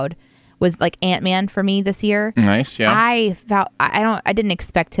out loud. Was like Ant-Man for me this year. Nice, yeah. I didn't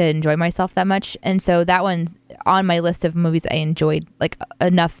expect to enjoy myself that much, and so that one's on my list of movies I enjoyed like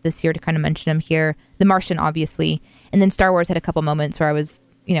enough this year to kind of mention them here. The Martian, obviously, and then Star Wars had a couple moments where I was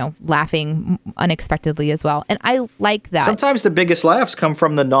laughing unexpectedly as well, and I like that. Sometimes the biggest laughs come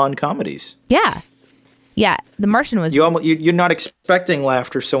from the non-comedies. Yeah. The Martian was You're not expecting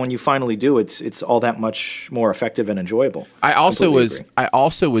laughter, so when you finally do, it's all that much more effective and enjoyable. I also Completely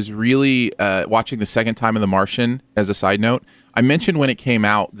agree. was really watching the second time of The Martian. As a side note, I mentioned when it came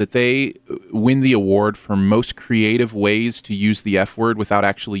out that they win the award for most creative ways to use the F word without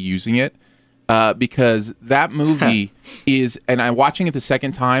actually using it, because that movie is. And I'm watching it the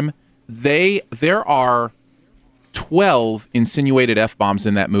second time. There are 12 insinuated F bombs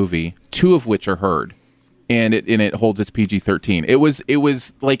in that movie, 2 of which are heard. And it holds its PG-13. It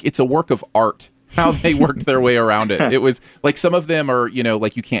was like it's a work of art how they worked their way around it. It was like some of them are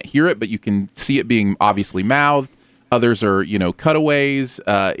like you can't hear it, but you can see it being obviously mouthed. Others are cutaways.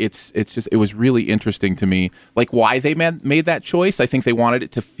 It was really interesting to me, like why they made that choice. I think they wanted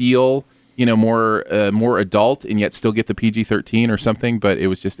it to feel more adult and yet still get the PG-13 or something. But it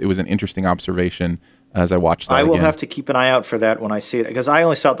was an interesting observation as I watched that. I will again. have to keep an eye out for that when I see it, because I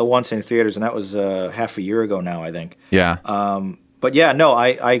only saw it the once in theaters, and that was half a year ago now, I think. Yeah. But yeah, no,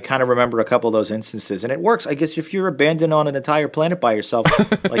 I kind of remember a couple of those instances, and it works. I guess if you're abandoned on an entire planet by yourself,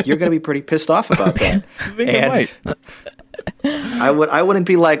 like you're going to be pretty pissed off about that. I think it might. I wouldn't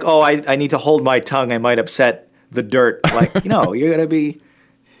be like, oh, I need to hold my tongue. I might upset the dirt. Like, you're going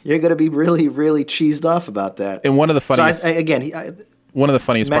to be really, really cheesed off about that. And one of the funniest. One of the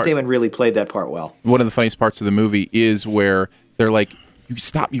funniest Matt parts. Damon really played that part well. One of the funniest parts of the movie is where they're like, "You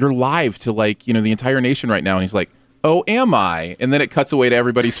stop! You're live to the entire nation right now," and he's like, "Oh, am I?" And then it cuts away to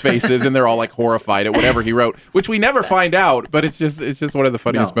everybody's faces, and they're all like horrified at whatever he wrote, which we never find out. But it's just one of the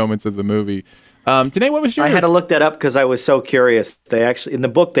funniest moments of the movie. Danae, what was your? I had to look that up because I was so curious. They actually in the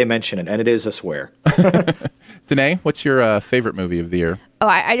book they mention it, and it is a swear. Danae, what's your favorite movie of the year? Oh,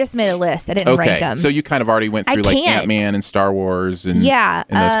 I just made a list. I didn't rank them. So you kind of already went through like can't. Ant-Man and Star Wars and and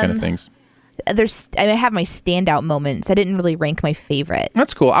those kind of things. I have my standout moments. I didn't really rank my favorite.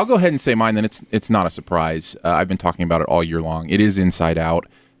 That's cool. I'll go ahead and say mine. Then it's not a surprise. I've been talking about it all year long. It is Inside Out.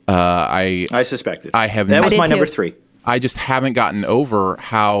 I suspected. That was my number too. 3. I just haven't gotten over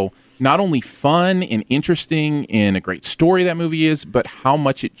how not only fun and interesting and a great story that movie is, but how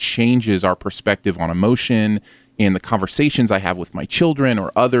much it changes our perspective on emotion and the conversations I have with my children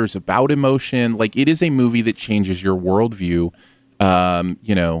or others about emotion. Like, it is a movie that changes your worldview,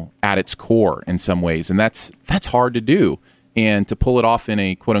 at its core in some ways. And that's hard to do. And to pull it off in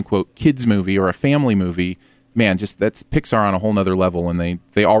a quote unquote kids movie or a family movie, man, that's Pixar on a whole nother level. And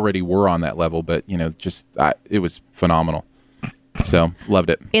they already were on that level, but it was phenomenal. So loved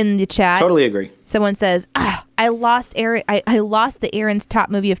it. In the chat, Totally agree. someone says, I lost Aaron. I lost the Aaron's top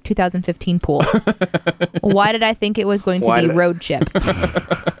movie of 2015 pool. Why did I think it was going to be Road Chip?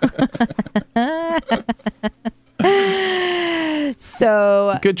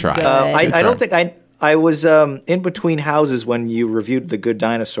 So Good try. I don't think I was in between houses when you reviewed The Good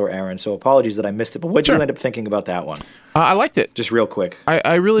Dinosaur, Aaron, so apologies that I missed it. But what did you end up thinking about that one? I liked it. Just real quick.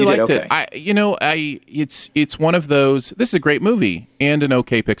 I really You did? liked Okay. it. It's one of those. This is a great movie and an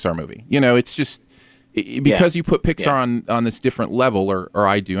okay Pixar movie. It's just because you put Pixar on this different level, or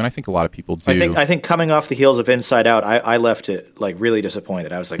I do, and I think a lot of people do. I think coming off the heels of Inside Out, I left it like really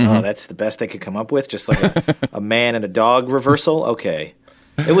disappointed. I was like, oh, that's the best they could come up with, just like a man and a dog reversal. Okay.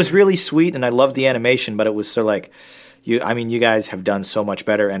 It was really sweet, and I loved the animation, but it was so like, you guys have done so much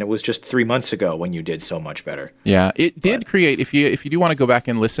better, and it was just 3 months ago when you did so much better. Yeah, it did create. If you do want to go back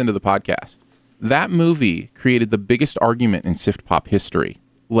and listen to the podcast, that movie created the biggest argument in Sift Pop history.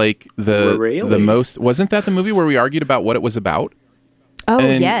 Like the most, wasn't that the movie where we argued about what it was about? Oh,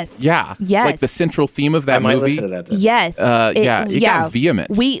 And yes. Yeah. Yes. Like the central theme of that I might movie. listen to that then. Yes. It got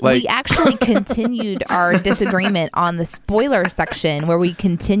vehement. We Like- actually continued our disagreement on the spoiler section where we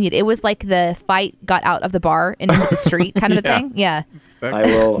continued. It was like the fight got out of the bar and into the street kind of a Yeah. thing. Yeah. I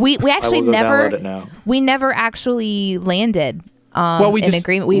will. We actually I will go never download it now. we never actually landed we in just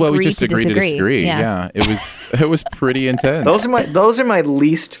agreement. We agreed just to agreed to disagree. disagree. Yeah. It was pretty intense. Those are my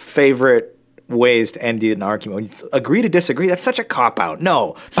least favorite ways to end an argument. When you agree to disagree, that's such a cop out.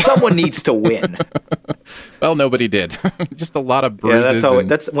 No, someone needs to win. Well, nobody did. Just a lot of Yeah,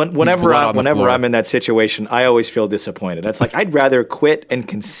 bruises. whenever blood on the floor. I'm in that situation, I always feel disappointed. That's like I'd rather quit and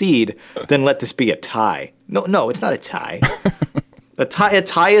concede than let this be a tie. No, it's not a tie. A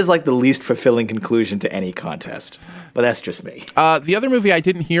tie is like the least fulfilling conclusion to any contest. But that's just me. The other movie I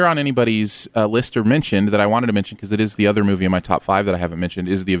didn't hear on anybody's list or mentioned that I wanted to mention because it is the other movie in my top 5 that I haven't mentioned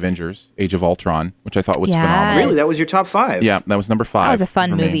is The Avengers: Age of Ultron, which I thought was Yes. phenomenal. Really, that was your top 5? Yeah, that was number 5. That was a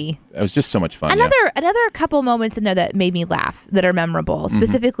fun for me. movie. It was just so much fun. yeah. Another couple moments in there that made me laugh that are memorable.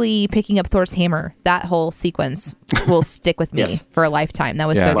 Specifically, picking up Thor's hammer. That whole sequence will stick with me Yes. for a lifetime. That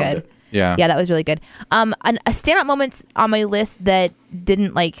was Yeah. so Loved good. it. Yeah. Yeah, that was really good. A standout moments on my list that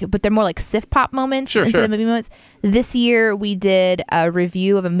didn't but they're more like Sif Pop moments Sure, instead sure. of movie moments. This year we did a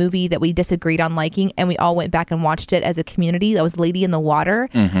review of a movie that we disagreed on liking, and we all went back and watched it as a community. That was Lady in the Water.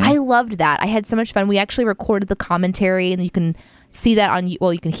 Mm-hmm. I loved that. I had so much fun. We actually recorded the commentary, and you can see that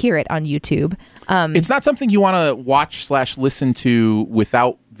you can hear it on YouTube. It's not something you want to watch/listen to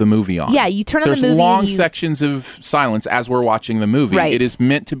without the movie on. Yeah, you turn on the There's movie long and you- sections of silence as we're watching the movie. Right. It is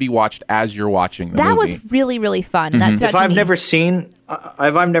meant to be watched as you're watching the That movie. was really, really fun. And that's If I've never seen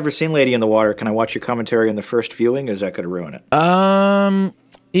Lady in the Water, can I watch your commentary on the first viewing? Or is that going to ruin it?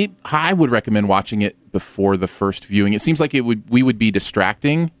 I would recommend watching it before the first viewing. It seems like we would be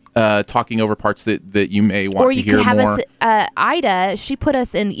distracting, talking over parts that you may want or to you hear could have more. us. Ida, she put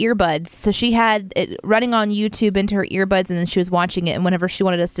us in earbuds, so she had it running on YouTube into her earbuds, and then she was watching it. And whenever she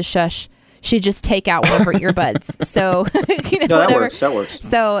wanted us to shush, she'd just take out one of her earbuds. So No, that whatever. works. That works.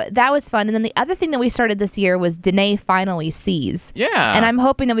 So that was fun. And then the other thing that we started this year was Danae Finally Sees. Yeah. And I'm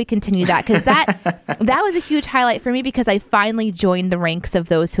hoping that we continue that because that was a huge highlight for me because I finally joined the ranks of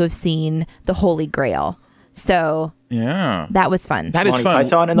those who have seen the Holy Grail. So Yeah. that was fun. That is Monty fun.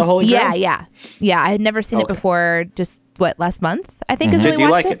 Python and the Holy Grail? Yeah. I had never seen it Okay. before. Just last month? I think is when Did we you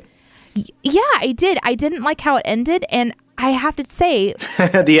watched like it. Yeah, I did. I didn't like how it ended, and I have to say,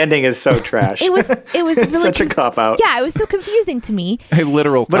 The ending is so trash. it was really Such a cop-out. Yeah, it was so confusing to me. A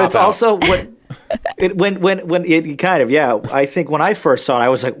literal But it's cop-out. also when it kind of I think when I first saw it I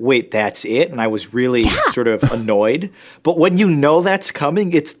was like, wait, that's it, and I was really sort of annoyed. But when you know that's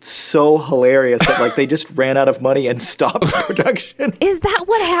coming, it's so hilarious that like they just ran out of money and stopped production. Is that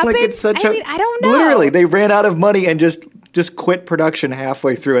what happened? Like it's such I don't know. Literally, they ran out of money and just quit production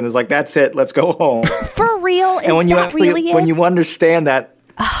halfway through, and it's like, that's it, let's go home. For real? Is And when that really it? when you understand that,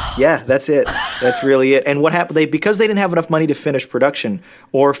 yeah, that's it. That's really it. And what happened? Because they didn't have enough money to finish production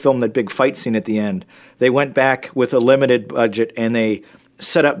or film that big fight scene at the end, they went back with a limited budget and they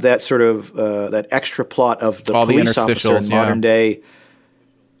set up that sort of that extra plot of the All the police officer in interstitials, modern day.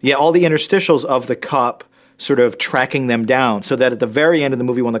 Yeah, all the interstitials of the cop sort of tracking them down, so that at the very end of the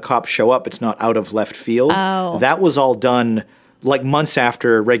movie, when the cops show up, it's not out of left field. Oh. That was all done like months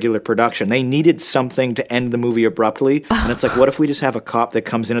after regular production. They needed something to end the movie abruptly, and it's like, what if we just have a cop that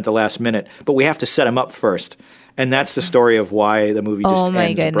comes in at the last minute, but we have to set him up first? And that's the story of why the movie just Oh my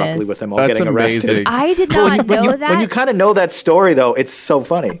ends abruptly goodness. with them all That's getting arrested. amazing. I did But not know that. When you kind of know that story, though, it's so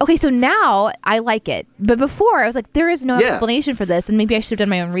funny. Okay, so now I like it. But before, I was like, there is no Yeah. explanation for this, and maybe I should have done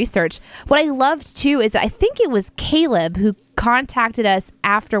my own research. What I loved, too, is I think it was Caleb who contacted us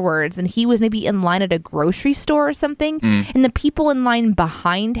afterwards, and he was maybe in line at a grocery store or something, and the people in line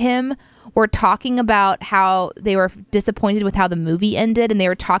behind him were talking about how they were disappointed with how the movie ended, and they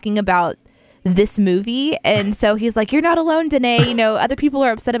were talking about this movie. And so he's like, you're not alone, Danae. You know, other people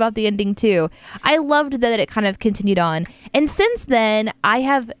are upset about the ending too. I loved that it kind of continued on. And since then, I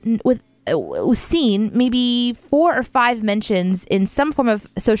have seen maybe 4 or 5 mentions in some form of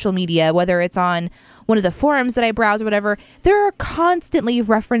social media, whether it's on one of the forums that I browse or whatever. There are constantly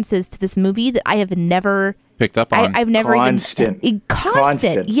references to this movie that I have never picked up on. I've never Constant. even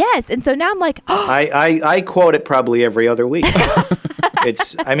constant. Yes. And so now I'm like, oh, I quote it probably every other week.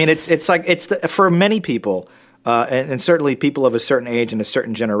 For many people, and certainly people of a certain age and a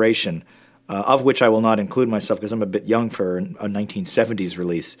certain generation, of which I will not include myself because I'm a bit young for a 1970s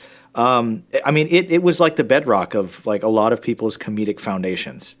release. I mean, it was like the bedrock of like a lot of people's comedic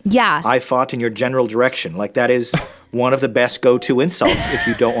foundations. Yeah. I fought in your general direction. Like that is one of the best go-to insults if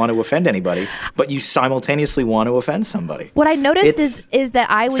you don't want to offend anybody, but you simultaneously want to offend somebody. What I noticed is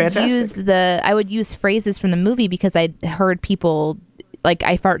that I would fantastic. use phrases from the movie because I'd heard people like,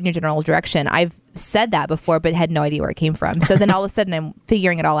 I fart in your general direction. I've said that before, but had no idea where it came from. So then all of a sudden I'm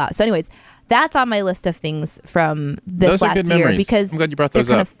figuring it all out. So anyways, that's on my list of things from this Those are last good year memories. because I'm glad you brought they're those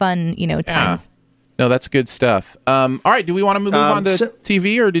kind up. of fun, times. No, that's good stuff. All right, do we want to move on to so-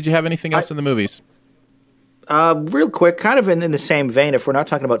 TV, or did you have anything else in the movies? Real quick, kind of in the same vein, if we're not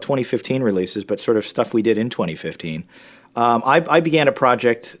talking about 2015 releases, but sort of stuff we did in 2015, I began a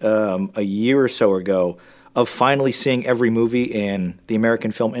project a year or so ago of finally seeing every movie in the American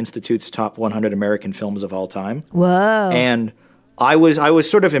Film Institute's top 100 American films of all time. Whoa. And I was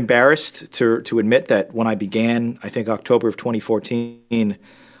sort of embarrassed to admit that when I began, I think October of 2014,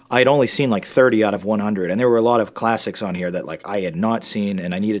 I had only seen like 30 out of 100, and there were a lot of classics on here that like I had not seen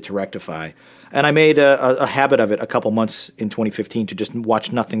and I needed to rectify. And I made a habit of it a couple months in 2015 to just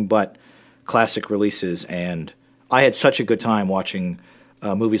watch nothing but classic releases, and I had such a good time watching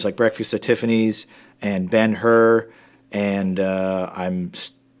movies like Breakfast at Tiffany's and Ben-Hur, and I'm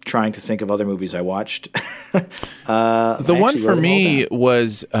trying to think of other movies I watched. The one for me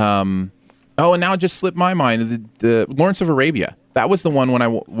was, and now it just slipped my mind, the Lawrence of Arabia. That was the one when I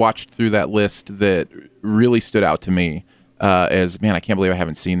watched through that list that really stood out to me as, man, I can't believe I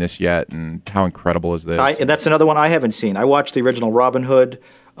haven't seen this yet, and how incredible is this? And that's another one I haven't seen. I watched the original Robin Hood,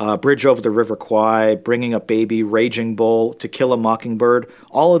 Bridge Over the River Kwai, Bringing Up Baby, Raging Bull, To Kill a Mockingbird,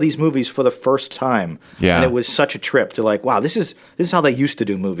 all of these movies for the first time. Yeah. And it was such a trip to like, wow, this is how they used to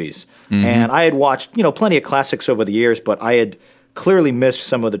do movies. And I had watched, plenty of classics over the years, but I had clearly missed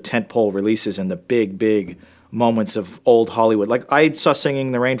some of the tentpole releases and the big moments of old Hollywood. Like I saw Singing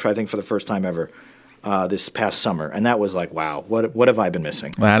in the Rain I think for the first time ever this past summer, and that was like, wow, what have I been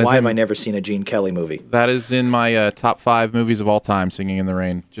missing? Why have I never seen a Gene Kelly movie? That is in my top 5 movies of all time, Singing in the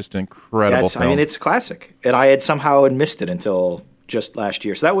Rain. Just an incredible film. I mean, it's classic, and I had somehow missed it until just last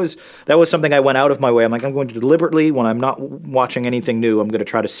year. So that was something I went out of my way. I'm like, I'm going to deliberately, when I'm not watching anything new, I'm going to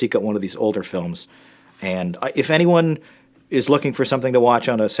try to seek out one of these older films. And if anyone is looking for something to watch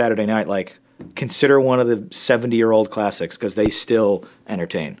on a Saturday night, like, consider one of the 70-year-old classics because they still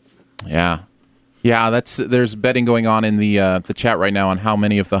entertain. Yeah. There's betting going on in the chat right now on how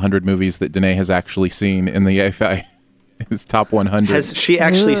many of the 100 movies that Danae has actually seen in the AFI is top 100. Has she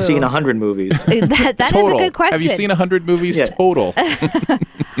actually seen 100 movies? that is a good question. Have you seen 100 movies total?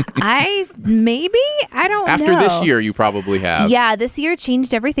 I don't know. After this year, you probably have. Yeah, this year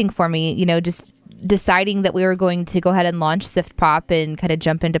changed everything for me. Just deciding that we were going to go ahead and launch Sift Pop and kind of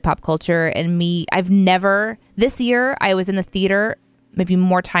jump into pop culture. And this year, I was in the theater maybe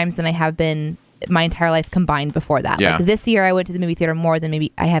more times than I have been my entire life combined before that. Yeah. Like this year, I went to the movie theater more than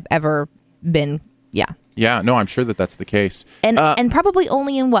maybe I have ever been. Yeah. Yeah, no, I'm sure that's the case. And probably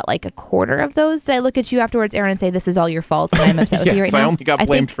only in like a quarter of those did I look at you afterwards, Aaron, and say, this is all your fault, and I'm upset with you right now. I only got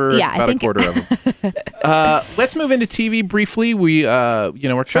blamed for about a quarter of them. Let's move into TV briefly. We're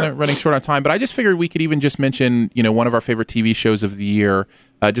kind of running short on time, but I just figured we could even just mention, one of our favorite TV shows of the year,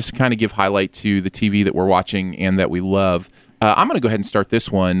 just to kind of give highlight to the TV that we're watching and that we love. I'm going to go ahead and start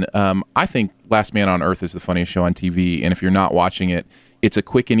this one. I think Last Man on Earth is the funniest show on TV, and if you're not watching it, it's a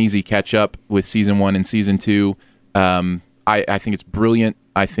quick and easy catch-up with Season 1 and Season 2. I think it's brilliant.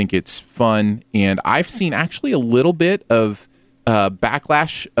 I think it's fun. And I've seen actually a little bit of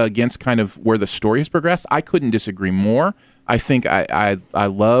backlash against kind of where the story has progressed. I couldn't disagree more. I think I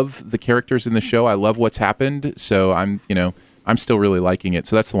love the characters in the show. I love what's happened. So I'm still really liking it.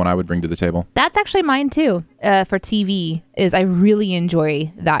 So that's the one I would bring to the table. That's actually mine too. For TV, is I really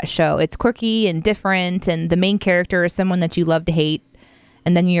enjoy that show. It's quirky and different, and the main character is someone that you love to hate.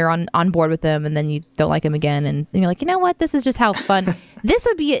 And then you're on board with them, and then you don't like them again. And you're like, you know what? This is just how fun. This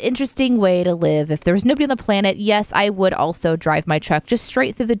would be an interesting way to live. If there was nobody on the planet, yes, I would also drive my truck just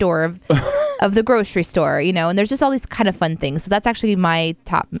straight through the door of the grocery store, And there's just all these kind of fun things. So that's actually my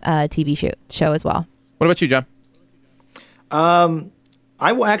top TV show as well. What about you, John?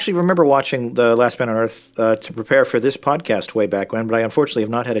 I actually remember watching The Last Man on Earth to prepare for this podcast way back when, but I unfortunately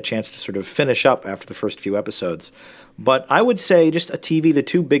have not had a chance to sort of finish up after the first few episodes. But I would say just a TV, the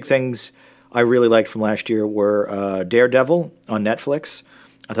two big things I really liked from last year were Daredevil on Netflix.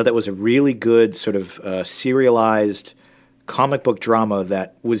 I thought that was a really good sort of serialized comic book drama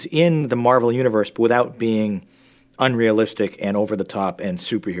that was in the Marvel Universe, but without being unrealistic and over the top and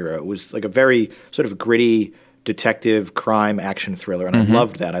superhero. It was like a very sort of gritty, detective crime action thriller, and I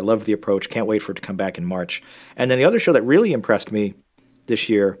loved that. I loved the approach. Can't wait for it to come back in March. And then the other show that really impressed me this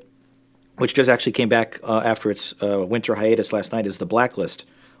year, which just actually came back after its winter hiatus last night, is The Blacklist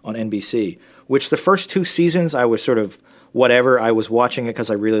on NBC, which the first 2 seasons I was sort of whatever. I was watching it because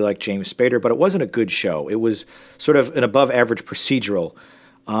I really liked James Spader, but it wasn't a good show. It was sort of an above-average procedural.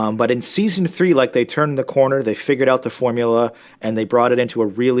 But in season 3, like, they turned the corner, they figured out the formula, and they brought it into a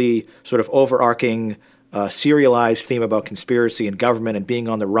really sort of overarching, serialized theme about conspiracy and government and being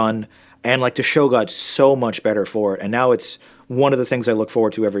on the run. And, like, the show got so much better for it. And now it's one of the things I look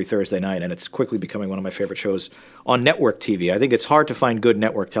forward to every Thursday night, and it's quickly becoming one of my favorite shows on network TV. I think it's hard to find good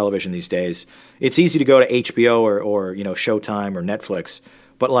network television these days. It's easy to go to HBO or Showtime or Netflix,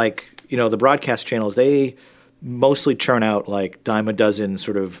 but, like, the broadcast channels, they mostly churn out like dime a dozen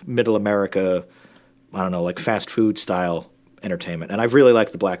sort of middle America, I don't know, like fast food style entertainment. And I've really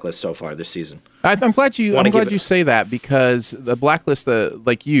liked The Blacklist so far this season. I'm glad you say that, because The Blacklist,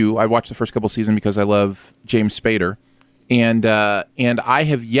 like you, I watched the first couple seasons because I love James Spader. And I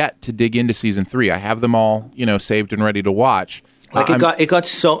have yet to dig into season 3. I have them all, saved and ready to watch. Like it got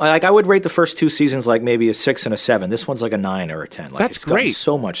so, like, I would rate the first 2 seasons like maybe a 6 and a 7. This one's like a 9 or a 10. Like, that's it's great.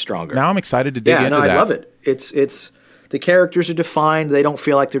 So much stronger. Now I'm excited to dig into that. I love it. It's the characters are defined. They don't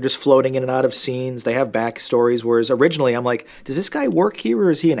feel like they're just floating in and out of scenes. They have backstories. Whereas originally I'm like, does this guy work here or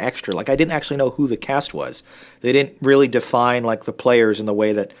is he an extra? Like, I didn't actually know who the cast was. They didn't really define like the players in the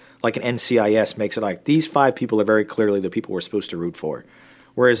way that like an NCIS makes it like these 5 people are very clearly the people we're supposed to root for.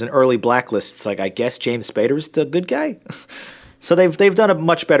 Whereas an early Blacklist, it's like, I guess James Spader's the good guy. So they've done a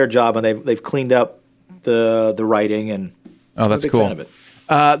much better job, and they've cleaned up the writing, and that's I'm a big cool. fan of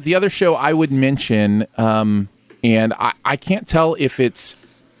it. The other show I would mention, and I can't tell if it's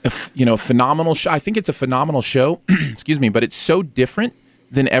a phenomenal show. I think it's a phenomenal show. Excuse me, but it's so different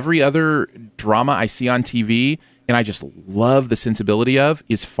than every other drama I see on TV, and I just love the sensibility of,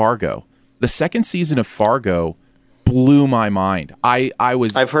 is Fargo. The second season of Fargo blew my mind.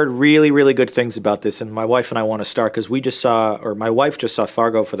 I've heard really, really good things about this, and my wife and I want to start because my wife just saw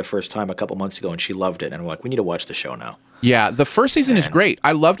Fargo for the first time a couple months ago, and she loved it, and we're like, we need to watch the show now. Yeah, the first season is great.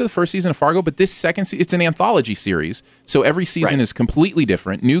 I loved the first season of Fargo, but this second season, it's an anthology series, so every season is completely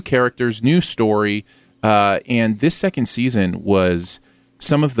different, new characters, new story, and this second season was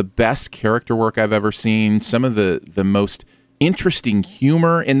some of the best character work I've ever seen, some of the most interesting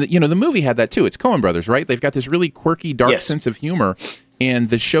humor, and the movie had that too. It's Coen Brothers, right? They've got this really quirky, dark sense of humor, and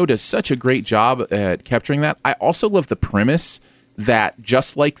the show does such a great job at capturing that. I also love the premise that,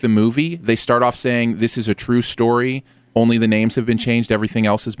 just like the movie, they start off saying this is a true story, only the names have been changed, everything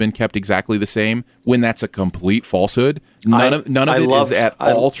else has been kept exactly the same, when that's a complete falsehood. None of it is at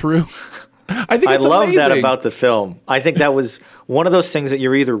all true. I think it's love amazing. that about the film. I think that was one of those things that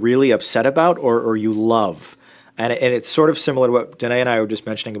you're either really upset about or you love. And it's sort of similar to what Danae and I were just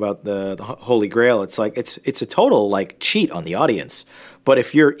mentioning about the Holy Grail. It's like it's a total like cheat on the audience. But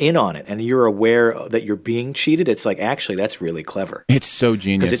if you're in on it and you're aware that you're being cheated, it's like, actually, that's really clever. It's so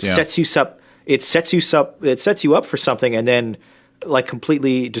genius because it sets you up for something, and then like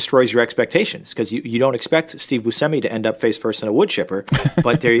completely destroys your expectations because you don't expect Steve Buscemi to end up face first in a wood chipper.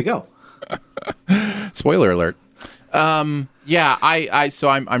 But there you go. Spoiler alert. Yeah,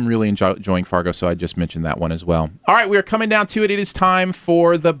 I'm really enjoying Fargo, so I just mentioned that one as well. All right, we are coming down to it. It is time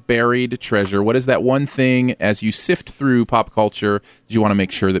for the buried treasure. What is that one thing, as you sift through pop culture, do you want to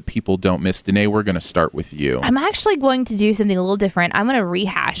make sure that people don't miss? Danae, we're going to start with you. I'm actually going to do something a little different. I'm going to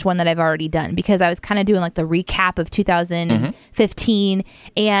rehash one that I've already done because I was kind of doing like the recap of 2015,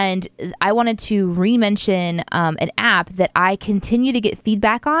 and I wanted to re-mention an app that I continue to get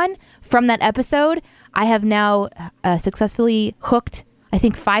feedback on from that episode. I have now successfully hooked, I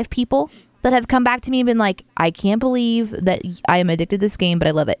think, 5 people that have come back to me and been like, I can't believe that I am addicted to this game, but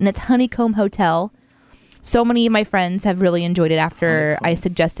I love it. And it's Honeycomb Hotel. So many of my friends have really enjoyed it after I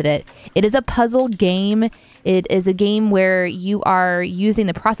suggested it. It is a puzzle game. It is a game where you are using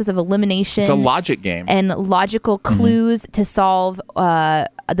the process of elimination. It's a logic game. And logical clues to solve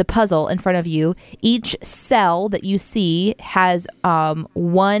the puzzle in front of you. Each cell that you see has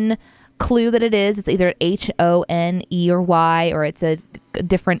one clue that it is. It's either H-O-N-E or Y, or it's a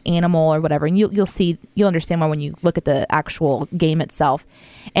different animal or whatever. And you'll understand more when you look at the actual game itself.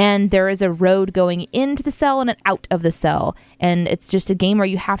 And there is a road going into the cell and an out of the cell. And it's just a game where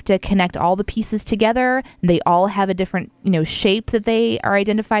you have to connect all the pieces together. They all have a different, shape that they are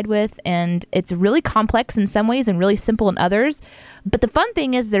identified with. And it's really complex in some ways and really simple in others. But the fun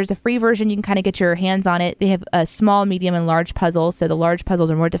thing is there's a free version. You can kind of get your hands on it. They have a small, medium, and large puzzles. So the large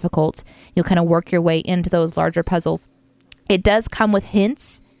puzzles are more difficult. You'll kind of work your way into those larger puzzles. It does come with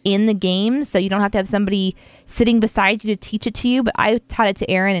hints in the game, so you don't have to have somebody sitting beside you to teach it to you. But I taught it to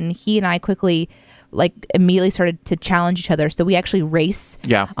Aaron, and he and I quickly immediately started to challenge each other. So we actually race on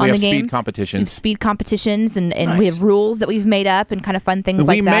we have the game. speed competitions. Speed competitions, and Nice. we have rules that we've made up and kind of fun things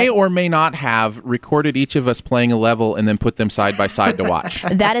like We that. may or may not have recorded each of us playing a level and then put them side by side to watch.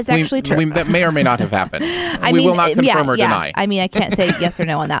 That is actually true. That may or may not have happened. I We mean, will not confirm or deny. I mean, I can't say yes or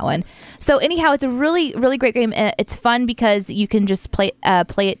no on that one. So anyhow, it's a really, really great game. It's fun because you can just play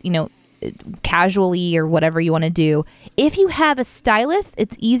it, casually or whatever you want to do. If you have a stylus,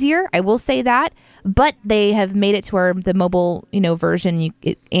 it's easier. I will say that. But they have made it to where the mobile, version,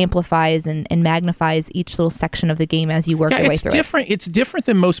 it amplifies and magnifies each little section of the game as you work your way through different. It's different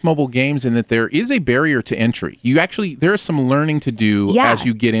than most mobile games in that there is a barrier to entry. There is some learning to do as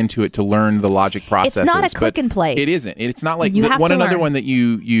you get into it to learn the logic processes. It's not a click and play. It isn't. It's not like You have to another learn. one that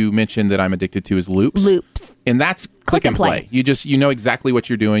you mentioned that I'm addicted to is Loops. Loops. And that's click and play. You know exactly what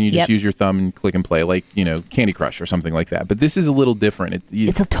you're doing. You just Yep. use your thumb and click and play, like Candy Crush or something like that. But this is a little different.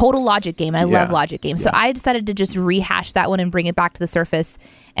 It's a total logic game. I love Yeah. logic games. So I decided to just rehash that one and bring it back to the surface.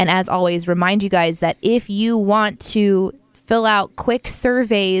 And as always, remind you guys that if you want to fill out quick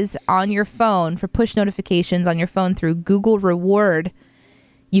surveys on your phone for push notifications on your phone through Google Reward,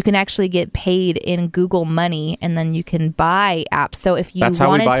 you can actually get paid in Google money, and then you can buy apps. So if you That's how we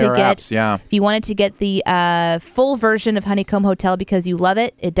wanted buy to our get, apps, yeah. if you wanted to get the full version of Honeycomb Hotel because you love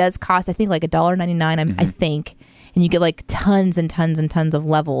it, it does cost I think like $1.99. I think, and you get like tons and tons and tons of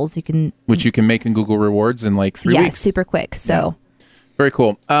levels. You can which you can make in Google Rewards in like 3 weeks. super quick. So Very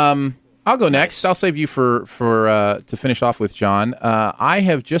cool. I'll go next. I'll save you for to finish off with, John. I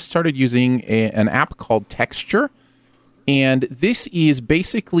have just started using an app called Texture, and this is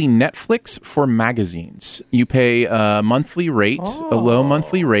basically Netflix for magazines. You pay a monthly rate, a low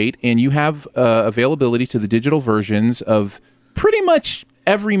monthly rate, and you have availability to the digital versions of pretty much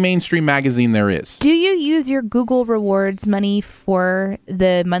every mainstream magazine there is. do you use your Google Rewards money for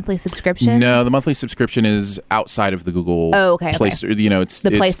the monthly subscription? No, the monthly subscription is outside of the Google Play okay. Store. It's The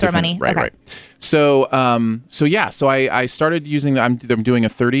Play it's Store different. money. Okay. Right. So I started using. I'm doing a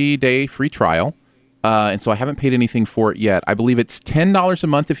 30-day free trial, and so I haven't paid anything for it yet. I believe it's $10 a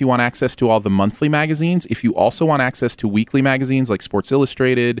month if you want access to all the monthly magazines. If you also want access to weekly magazines like Sports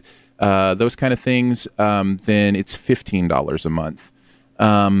Illustrated, those kind of things, then it's $15 a month.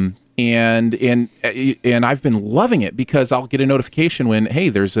 And I've been loving it because I'll get a notification when, hey,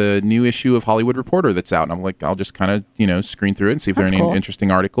 there's a new issue of Hollywood Reporter that's out. And I'm like, I'll just kind of, screen through it and see if there are any cool. interesting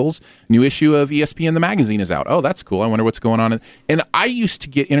articles. New issue of ESPN The Magazine is out. Oh, that's cool. I wonder what's going on. And I used to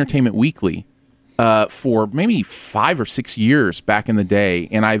get Entertainment Weekly for maybe 5 or 6 years back in the day.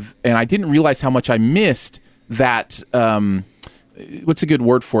 And I didn't realize how much I missed that, what's a good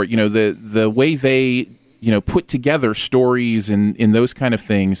word for it? The way they, put together stories and those kind of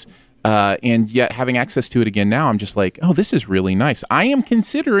things. And yet having access to it again now, I'm just like, oh, this is really nice. I am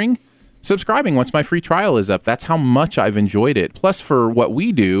considering subscribing once my free trial is up. That's how much I've enjoyed it. Plus, for what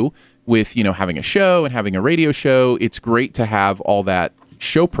we do with, having a show and having a radio show, it's great to have all that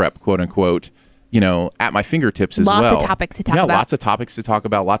show prep, quote unquote, at my fingertips as well. Lots of topics to talk about. Yeah, lots of topics to talk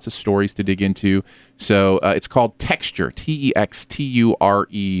about, lots of stories to dig into. So it's called Texture, Texture.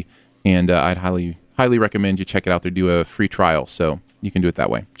 And I'd highly recommend you check it out. They do a free trial, so you can do it that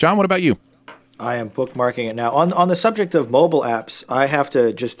way. John, what about you? I am bookmarking it now. On the subject of mobile apps, I have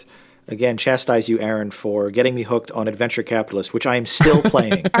to just, again, chastise you, Aaron, for getting me hooked on Adventure Capitalist, which I am still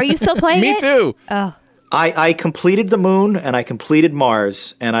playing. Are you still playing Me it? too. Oh, I completed the moon and I completed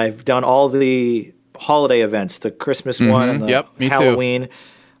Mars, and I've done all the holiday events, the Christmas one and the Yep, me too. Halloween.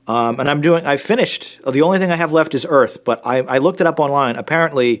 And I finished. The only thing I have left is Earth, but I looked it up online.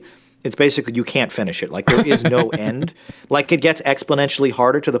 Apparently, it's basically you can't finish it. Like, there is no end. Like, it gets exponentially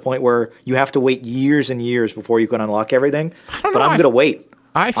harder to the point where you have to wait years and years before you can unlock everything. don't But know. I'm going to wait.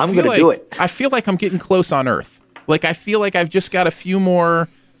 I'm going to do it. I feel like I'm getting close on Earth. Like, I feel like I've just got a few more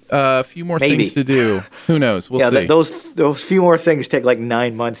Maybe. things to do. Who knows? We'll see. Those few more things take like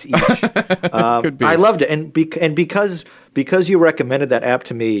 9 months each. Could be. I loved it, and because you recommended that app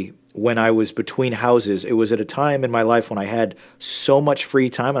to me when I was between houses, it was at a time in my life when I had so much free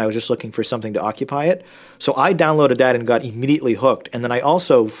time and I was just looking for something to occupy it. So I downloaded that and got immediately hooked. And then I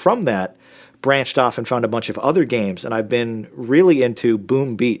also, from that, branched off and found a bunch of other games, and I've been really into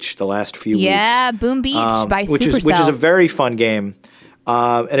Boom Beach the last few weeks. yeah, Boom Beach by which is Supercell. a very fun game,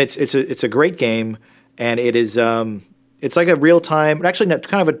 and it's a great game, and it is it's like a real time, actually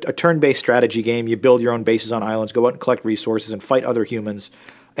kind of a turn-based strategy game. You build your own bases on islands, go out and collect resources, and fight other humans.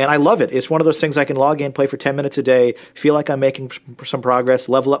 And I love it. It's one of those things I can log in, play for 10 minutes a day, feel like I'm making some progress,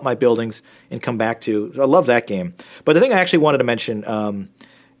 level up my buildings, and come back to. So I love that game. But the thing I actually wanted to mention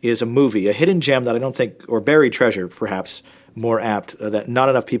is a movie, a hidden gem that I don't think, or buried treasure, perhaps more apt, that not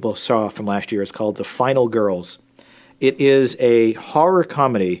enough people saw from last year. Is called The Final Girls. It is a horror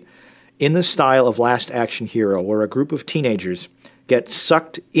comedy in the style of Last Action Hero, where a group of teenagers get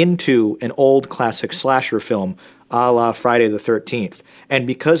sucked into an old classic slasher film a la Friday the 13th. And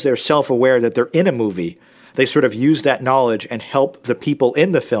because they're self-aware that they're in a movie, they sort of use that knowledge and help the people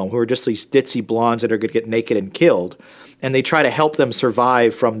in the film, who are just these ditzy blondes that are going to get naked and killed, and they try to help them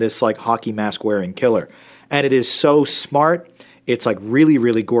survive from this like hockey mask wearing killer. And it is so smart. It's like really,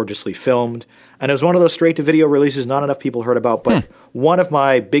 really gorgeously filmed. And it was one of those straight-to-video releases not enough people heard about, but one of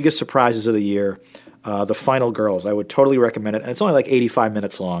my biggest surprises of the year, The Final Girls. I would totally recommend it. And it's only like 85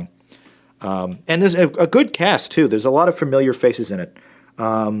 minutes long. And there's a good cast, too. There's a lot of familiar faces in it.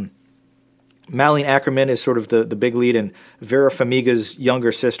 Malene Ackerman is sort of the big lead, and Vera Farmiga's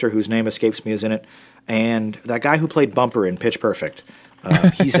younger sister, whose name escapes me, is in it. And that guy who played Bumper in Pitch Perfect,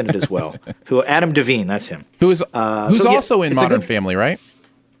 he's in it as well. Adam Devine, that's him. Who's also in Modern Family, right?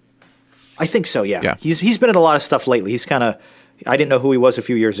 I think so, yeah. He's been in a lot of stuff lately. He's kind of, I didn't know who he was a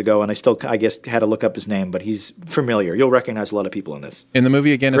few years ago, and I guess, had to look up his name, but he's familiar. You'll recognize a lot of people in this. In the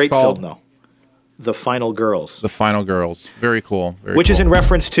movie again, Great it's called? Film, though. The Final Girls. The Final Girls. Very cool. Which is in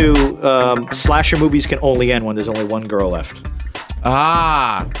reference to slasher movies can only end when there's only one girl left.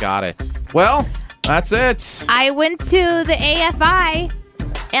 Ah, got it. Well, that's it. I went to the AFI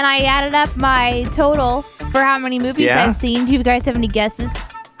and I added up my total for how many movies I've seen. Do you guys have any guesses?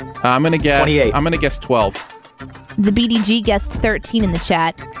 I'm gonna guess 28. I'm gonna guess 12. The BDG guessed 13 in the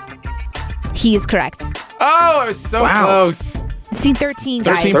chat. He is correct. Oh, I was so close. I've seen 13,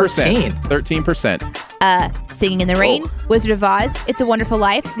 guys. 13%. 13%. Singing in the Rain, Wizard of Oz, It's a Wonderful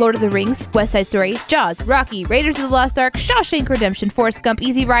Life, Lord of the Rings, West Side Story, Jaws, Rocky, Raiders of the Lost Ark, Shawshank Redemption, Forrest Gump,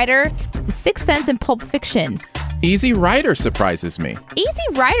 Easy Rider, The Sixth Sense, and Pulp Fiction. Easy Rider surprises me. Easy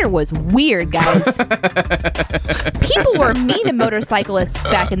Rider was weird, guys. People were mean to motorcyclists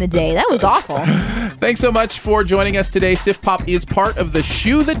back in the day. That was awful. Thanks so much for joining us today. Sif Pop is part of the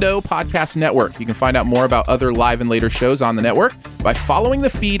Shoe the Dough podcast network. You can find out more about other live and later shows on the network by following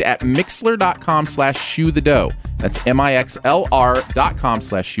the feed at mixlr.com/shoethedough. That's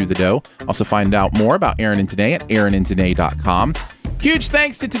mixlr.com/shoethedough. Also find out more about Aaron and Danae at aaronanddanae.com. Huge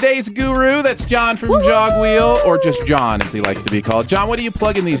thanks to today's guru. That's John from Jogwheel, or just John, as he likes to be called. John, what are you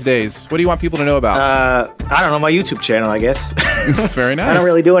plugging these days? What do you want people to know about? I don't know, my YouTube channel, I guess. Very nice. I don't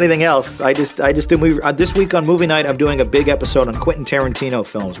really do anything else. I just do movie. This week on Movie Night, I'm doing a big episode on Quentin Tarantino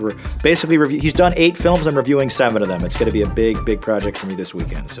films. We're basically he's done 8 films. I'm reviewing 7 of them. It's going to be a big, big project for me this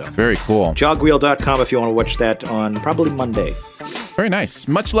weekend. So very cool. Jogwheel.com if you want to watch that on probably Monday. Very nice.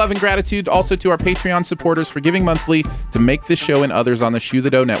 Much love and gratitude also to our Patreon supporters for giving monthly to make this show and others on the Shoe the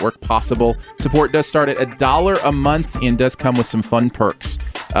Dough Network possible. Support does start at $1 a month and does come with some fun perks.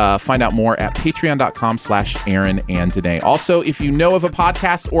 Find out more at patreon.com/Aaron and Danae. Also, if you know of a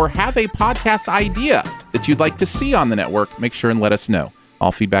podcast or have a podcast idea that you'd like to see on the network, make sure and let us know.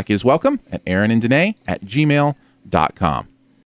 All feedback is welcome at aaronanddanae@gmail.com.